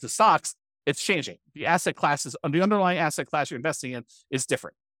to stocks, it's changing. The asset classes, the underlying asset class you're investing in is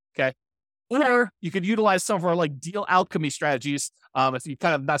different. Okay. Or you could utilize some of our like deal alchemy strategies. If you've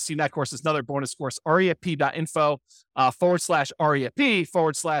kind of not seen that course, it's another bonus course,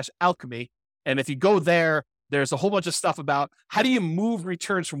 refp.info/REAP/alchemy. And if you go there, there's a whole bunch of stuff about how do you move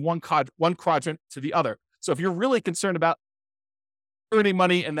returns from one quadrant to the other. So if you're really concerned about earning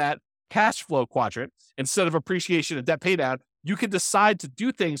money in that cash flow quadrant instead of appreciation and debt pay down, you can decide to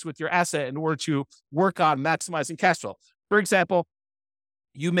do things with your asset in order to work on maximizing cash flow. For example,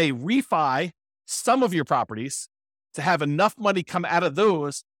 you may refi some of your properties to have enough money come out of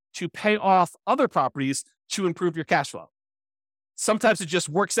those to pay off other properties to improve your cash flow. Sometimes it just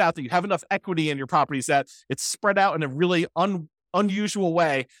works out that you have enough equity in your properties that it's spread out in a really unusual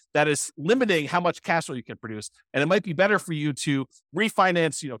way that is limiting how much cash flow you can produce. And it might be better for you to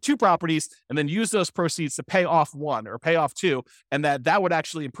refinance, two properties and then use those proceeds to pay off one or pay off two. And that would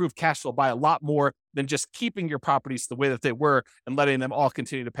actually improve cash flow by a lot more than just keeping your properties the way that they were and letting them all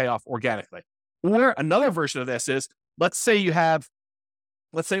continue to pay off organically. Or another version of this is, let's say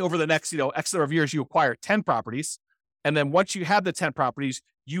over the next, X number of years, you acquire 10 properties. And then once you have the 10 properties,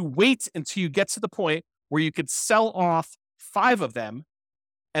 you wait until you get to the point where you could sell off 5 of them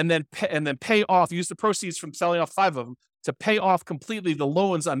and then pay off, use the proceeds from selling off 5 of them to pay off completely the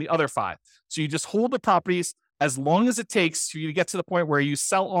loans on the other 5. So you just hold the properties as long as it takes for you to get to the point where you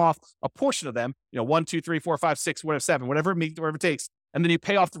sell off a portion of them, 1, 2, 3, 4, 5, 6, whatever, 7, whatever it takes. and then you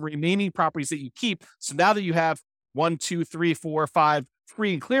pay off the remaining properties that you keep. So now that you have 1, 2, 3, 4, 5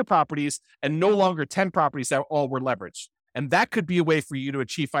 free and clear properties and no longer 10 properties that all were leveraged. And that could be a way for you to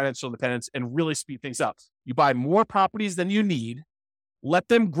achieve financial independence and really speed things up. You buy more properties than you need, let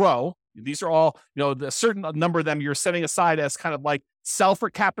them grow. These are all, the certain number of them you're setting aside as kind of like sell for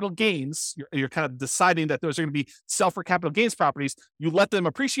capital gains. You're kind of deciding that those are going to be sell for capital gains properties. You let them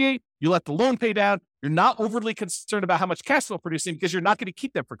appreciate, you let the loan pay down. You're not overly concerned about how much cash flow producing because you're not going to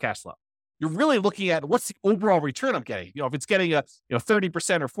keep them for cash flow. You're really looking at what's the overall return I'm getting. If it's getting a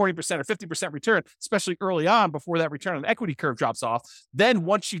 30% or 40% or 50% return, especially early on before that return on equity curve drops off, then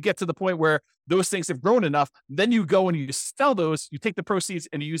once you get to the point where those things have grown enough, then you go and you sell those, you take the proceeds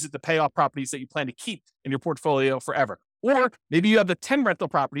and you use it to pay off properties that you plan to keep in your portfolio forever. Or maybe you have the 10 rental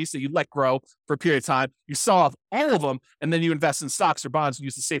properties that you let grow for a period of time. You sell off all of them, and then you invest in stocks or bonds and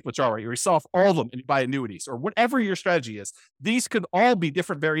use the safe withdrawal rate. Or you sell off all of them and you buy annuities, or whatever your strategy is. These could all be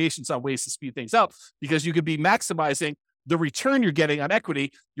different variations on ways to speed things up because you could be maximizing the return you're getting on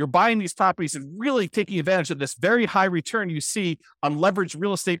equity. You're buying these properties and really taking advantage of this very high return you see on leveraged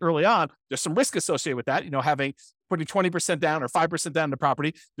real estate early on. There's some risk associated with that, putting 20% down or 5% down in the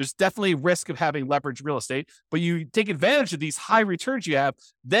property. There's definitely risk of having leveraged real estate, but you take advantage of these high returns you have.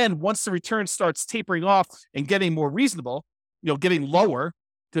 Then once the return starts tapering off and getting more reasonable, getting lower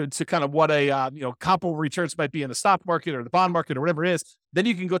to kind of what a, comparable returns might be in the stock market or the bond market or whatever it is, then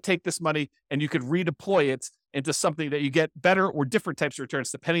you can go take this money and you could redeploy it into something that you get better or different types of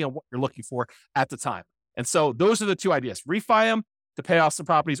returns depending on what you're looking for at the time. And so those are the two ideas: refi them to pay off some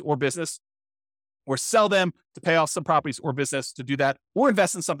properties or business, or sell them to pay off some properties or business to do that, or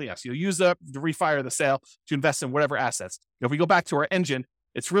invest in something else. You'll use the refi or the sale to invest in whatever assets. If we go back to our engine,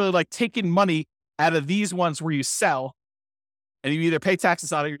 it's really like taking money out of these ones where you sell and you either pay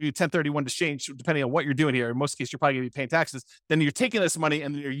taxes on it or you 1031 exchange, depending on what you're doing here. In most cases, you're probably going to be paying taxes. Then you're taking this money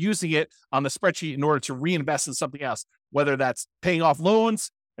and you're using it on the spreadsheet in order to reinvest in something else, whether that's paying off loans,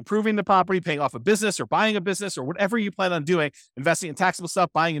 improving the property, paying off a business or buying a business or whatever you plan on doing, investing in taxable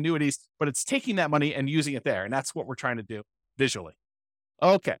stuff, buying annuities, but it's taking that money and using it there. And that's what we're trying to do visually.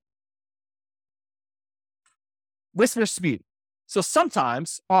 Okay. Risk versus speed. So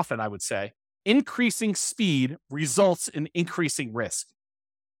often I would say, increasing speed results in increasing risk.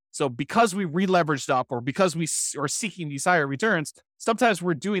 So because we re-leveraged up or because we are seeking these higher returns, sometimes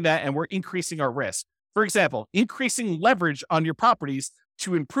we're doing that and we're increasing our risk. For example, increasing leverage on your properties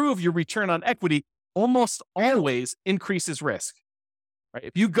to improve your return on equity almost always increases risk. Right?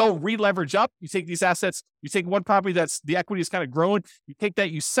 If you go re-leverage up, you take these assets, you take one property that's the equity is kind of growing, you take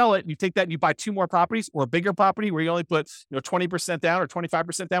that, you sell it, and you take that and you buy two more properties or a bigger property where you only put 20% down or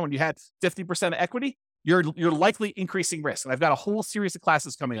 25% down when you had 50% of equity, you're likely increasing risk. And I've got a whole series of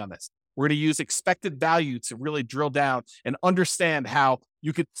classes coming on this. We're going to use expected value to really drill down and understand how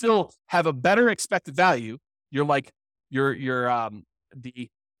you could still have a better expected value. The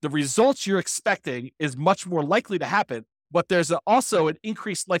results you're expecting is much more likely to happen, but there's also an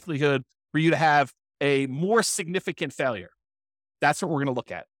increased likelihood for you to have a more significant failure. That's what we're going to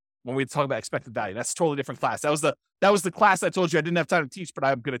look at when we talk about expected value. That's a totally different class. That was the class I told you I didn't have time to teach, but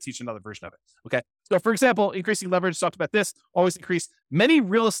I'm going to teach another version of it. Okay. So for example, increasing leverage, talked about this, always increase. Many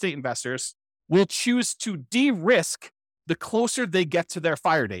real estate investors will choose to de-risk the closer they get to their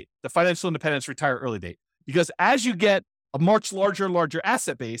FIRE date, the financial independence retire early date. Because as you get a much larger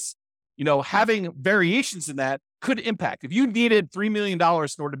asset base, having variations in that could impact. If you needed $3 million in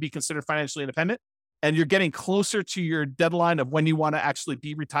order to be considered financially independent and you're getting closer to your deadline of when you want to actually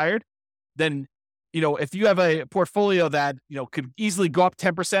be retired, then, if you have a portfolio that, could easily go up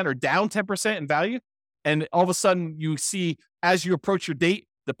 10% or down 10% in value, and all of a sudden you see as you approach your date,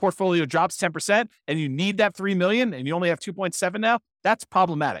 the portfolio drops 10% and you need that 3 million and you only have 2.7 now, that's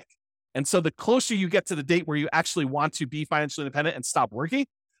problematic. And so the closer you get to the date where you actually want to be financially independent and stop working,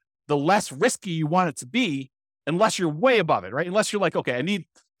 the less risky you want it to be, unless you're way above it, right? Unless you're like, okay, I need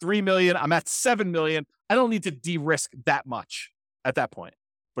 3 million, I'm at 7 million. I don't need to de-risk that much at that point.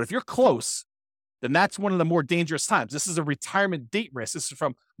 But if you're close, then that's one of the more dangerous times. This is a retirement date risk. This is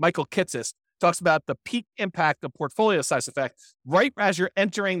from Michael Kitces. Talks about the peak impact of portfolio size effect. Right as you're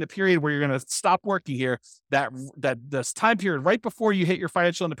entering the period where you're going to stop working here, that this time period right before you hit your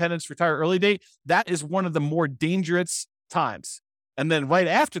financial independence retire early date, that is one of the more dangerous times. And then right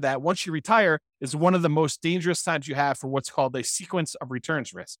after that, once you retire, is one of the most dangerous times you have for what's called a sequence of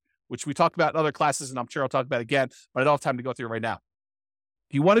returns risk, which we talked about in other classes, and I'm sure I'll talk about again, but I don't have time to go through it right now.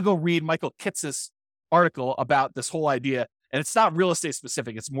 If you want to go read Michael Kitces' article about this whole idea, and it's not real estate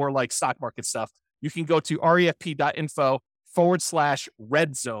specific, it's more like stock market stuff, you can go to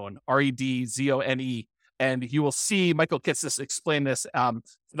refp.info/redzone, REDZone, And you will see Michael Kitces explain this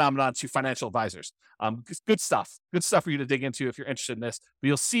phenomenon to financial advisors. Good stuff for you to dig into if you're interested in this. But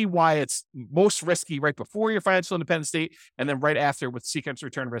you'll see why it's most risky right before your financial independence date, and then right after with sequence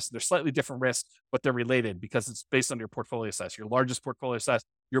return risk. They're slightly different risks, but they're related because it's based on your portfolio size. Your largest portfolio size,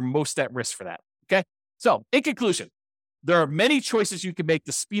 you're most at risk for that. Okay. So in conclusion, there are many choices you can make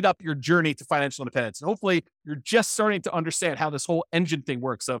to speed up your journey to financial independence. And hopefully you're just starting to understand how this whole engine thing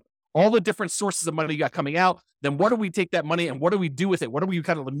works of all the different sources of money you got coming out. Then what do we take that money and what do we do with it? What do we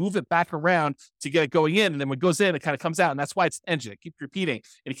kind of move it back around to get it going in? And then when it goes in, it kind of comes out. And that's why it's an engine. It keeps repeating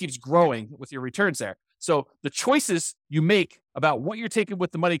and it keeps growing with your returns there. So the choices you make about what you're taking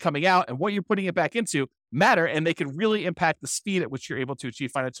with the money coming out and what you're putting it back into matter, and they can really impact the speed at which you're able to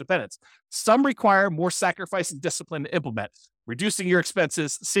achieve financial independence. Some require more sacrifice and discipline to implement, reducing your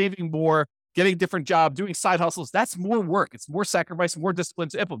expenses, saving more, getting a different job, doing side hustles. That's more work. It's more sacrifice, more discipline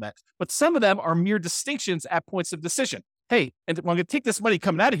to implement. But some of them are mere distinctions at points of decision. Hey, and I'm going to take this money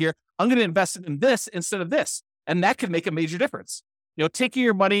coming out of here. I'm going to invest it in this instead of this. And that can make a major difference. Taking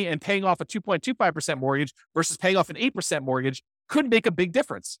your money and paying off a 2.25% mortgage versus paying off an 8% mortgage could make a big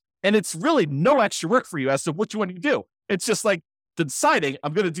difference. And it's really no extra work for you as to what you want to do. It's just like deciding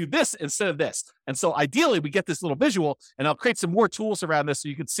I'm going to do this instead of this. And so ideally we get this little visual, and I'll create some more tools around this so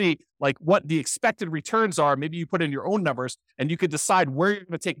you can see like what the expected returns are. Maybe you put in your own numbers and you could decide where you're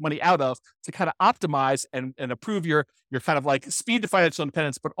going to take money out of to kind of optimize and improve your kind of like speed to financial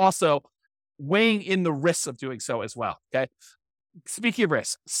independence, but also weighing in the risks of doing so as well. Okay. Speaking of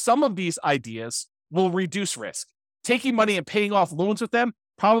risk, some of these ideas will reduce risk. Taking money and paying off loans with them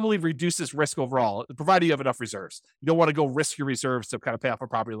probably reduces risk overall, provided you have enough reserves. You don't want to go risk your reserves to kind of pay off a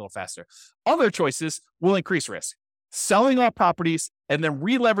property a little faster. Other choices will increase risk. Selling off properties and then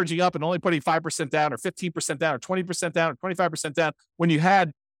re-leveraging up and only putting 5% down or 15% down or 20% down or 25% down when you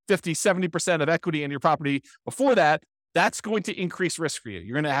had 50, 70% of equity in your property before that, that's going to increase risk for you.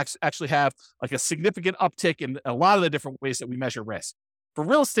 You're going to actually have like a significant uptick in a lot of the different ways that we measure risk. For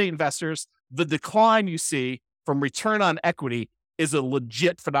real estate investors, the decline you see from return on equity is a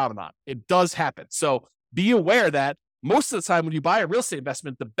legit phenomenon. It does happen. So be aware that most of the time when you buy a real estate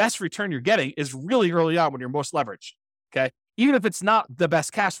investment, the best return you're getting is really early on when you're most leveraged. Okay. Even if it's not the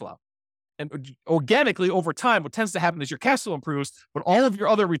best cash flow. And organically over time, what tends to happen is your cash flow improves, but all of your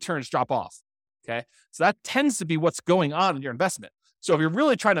other returns drop off. Okay. So that tends to be what's going on in your investment. So if you're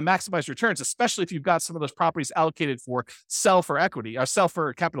really trying to maximize returns, especially if you've got some of those properties allocated for sell for equity or sell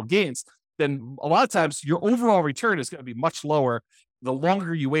for capital gains, then a lot of times your overall return is going to be much lower the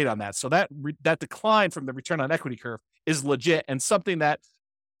longer you wait on that. So that decline from the return on equity curve is legit and something that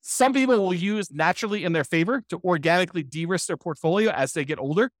some people will use naturally in their favor to organically de-risk their portfolio as they get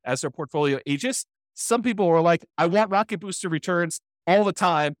older, as their portfolio ages. Some people are like, I want rocket booster returns all the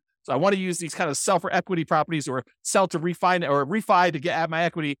time. So I want to use these kind of sell for equity properties or sell to refi to get at my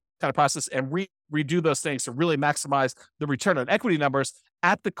equity kind of process and redo those things to really maximize the return on equity numbers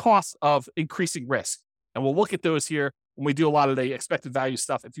at the cost of increasing risk. And we'll look at those here when we do a lot of the expected value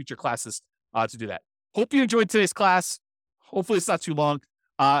stuff in future classes to do that. Hope you enjoyed today's class. Hopefully it's not too long.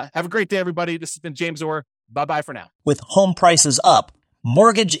 Have a great day, everybody. This has been James Orr. Bye-bye for now. With home prices up,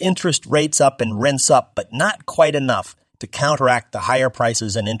 mortgage interest rates up and rents up, but not quite enough to counteract the higher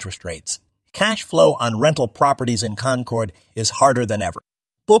prices and interest rates. Cash flow on rental properties in Concord is harder than ever.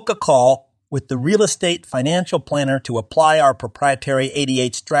 Book a call with the Real Estate Financial Planner to apply our proprietary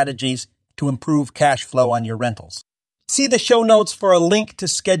 88 strategies to improve cash flow on your rentals. See the show notes for a link to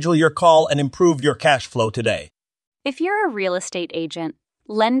schedule your call and improve your cash flow today. If you're a real estate agent,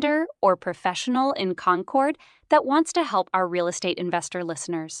 lender, or professional in Concord that wants to help our real estate investor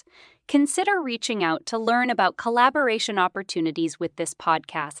listeners, consider reaching out to learn about collaboration opportunities with this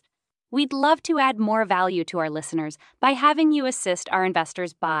podcast. We'd love to add more value to our listeners by having you assist our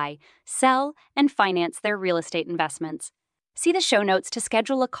investors buy, sell, and finance their real estate investments. See the show notes to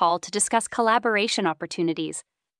schedule a call to discuss collaboration opportunities.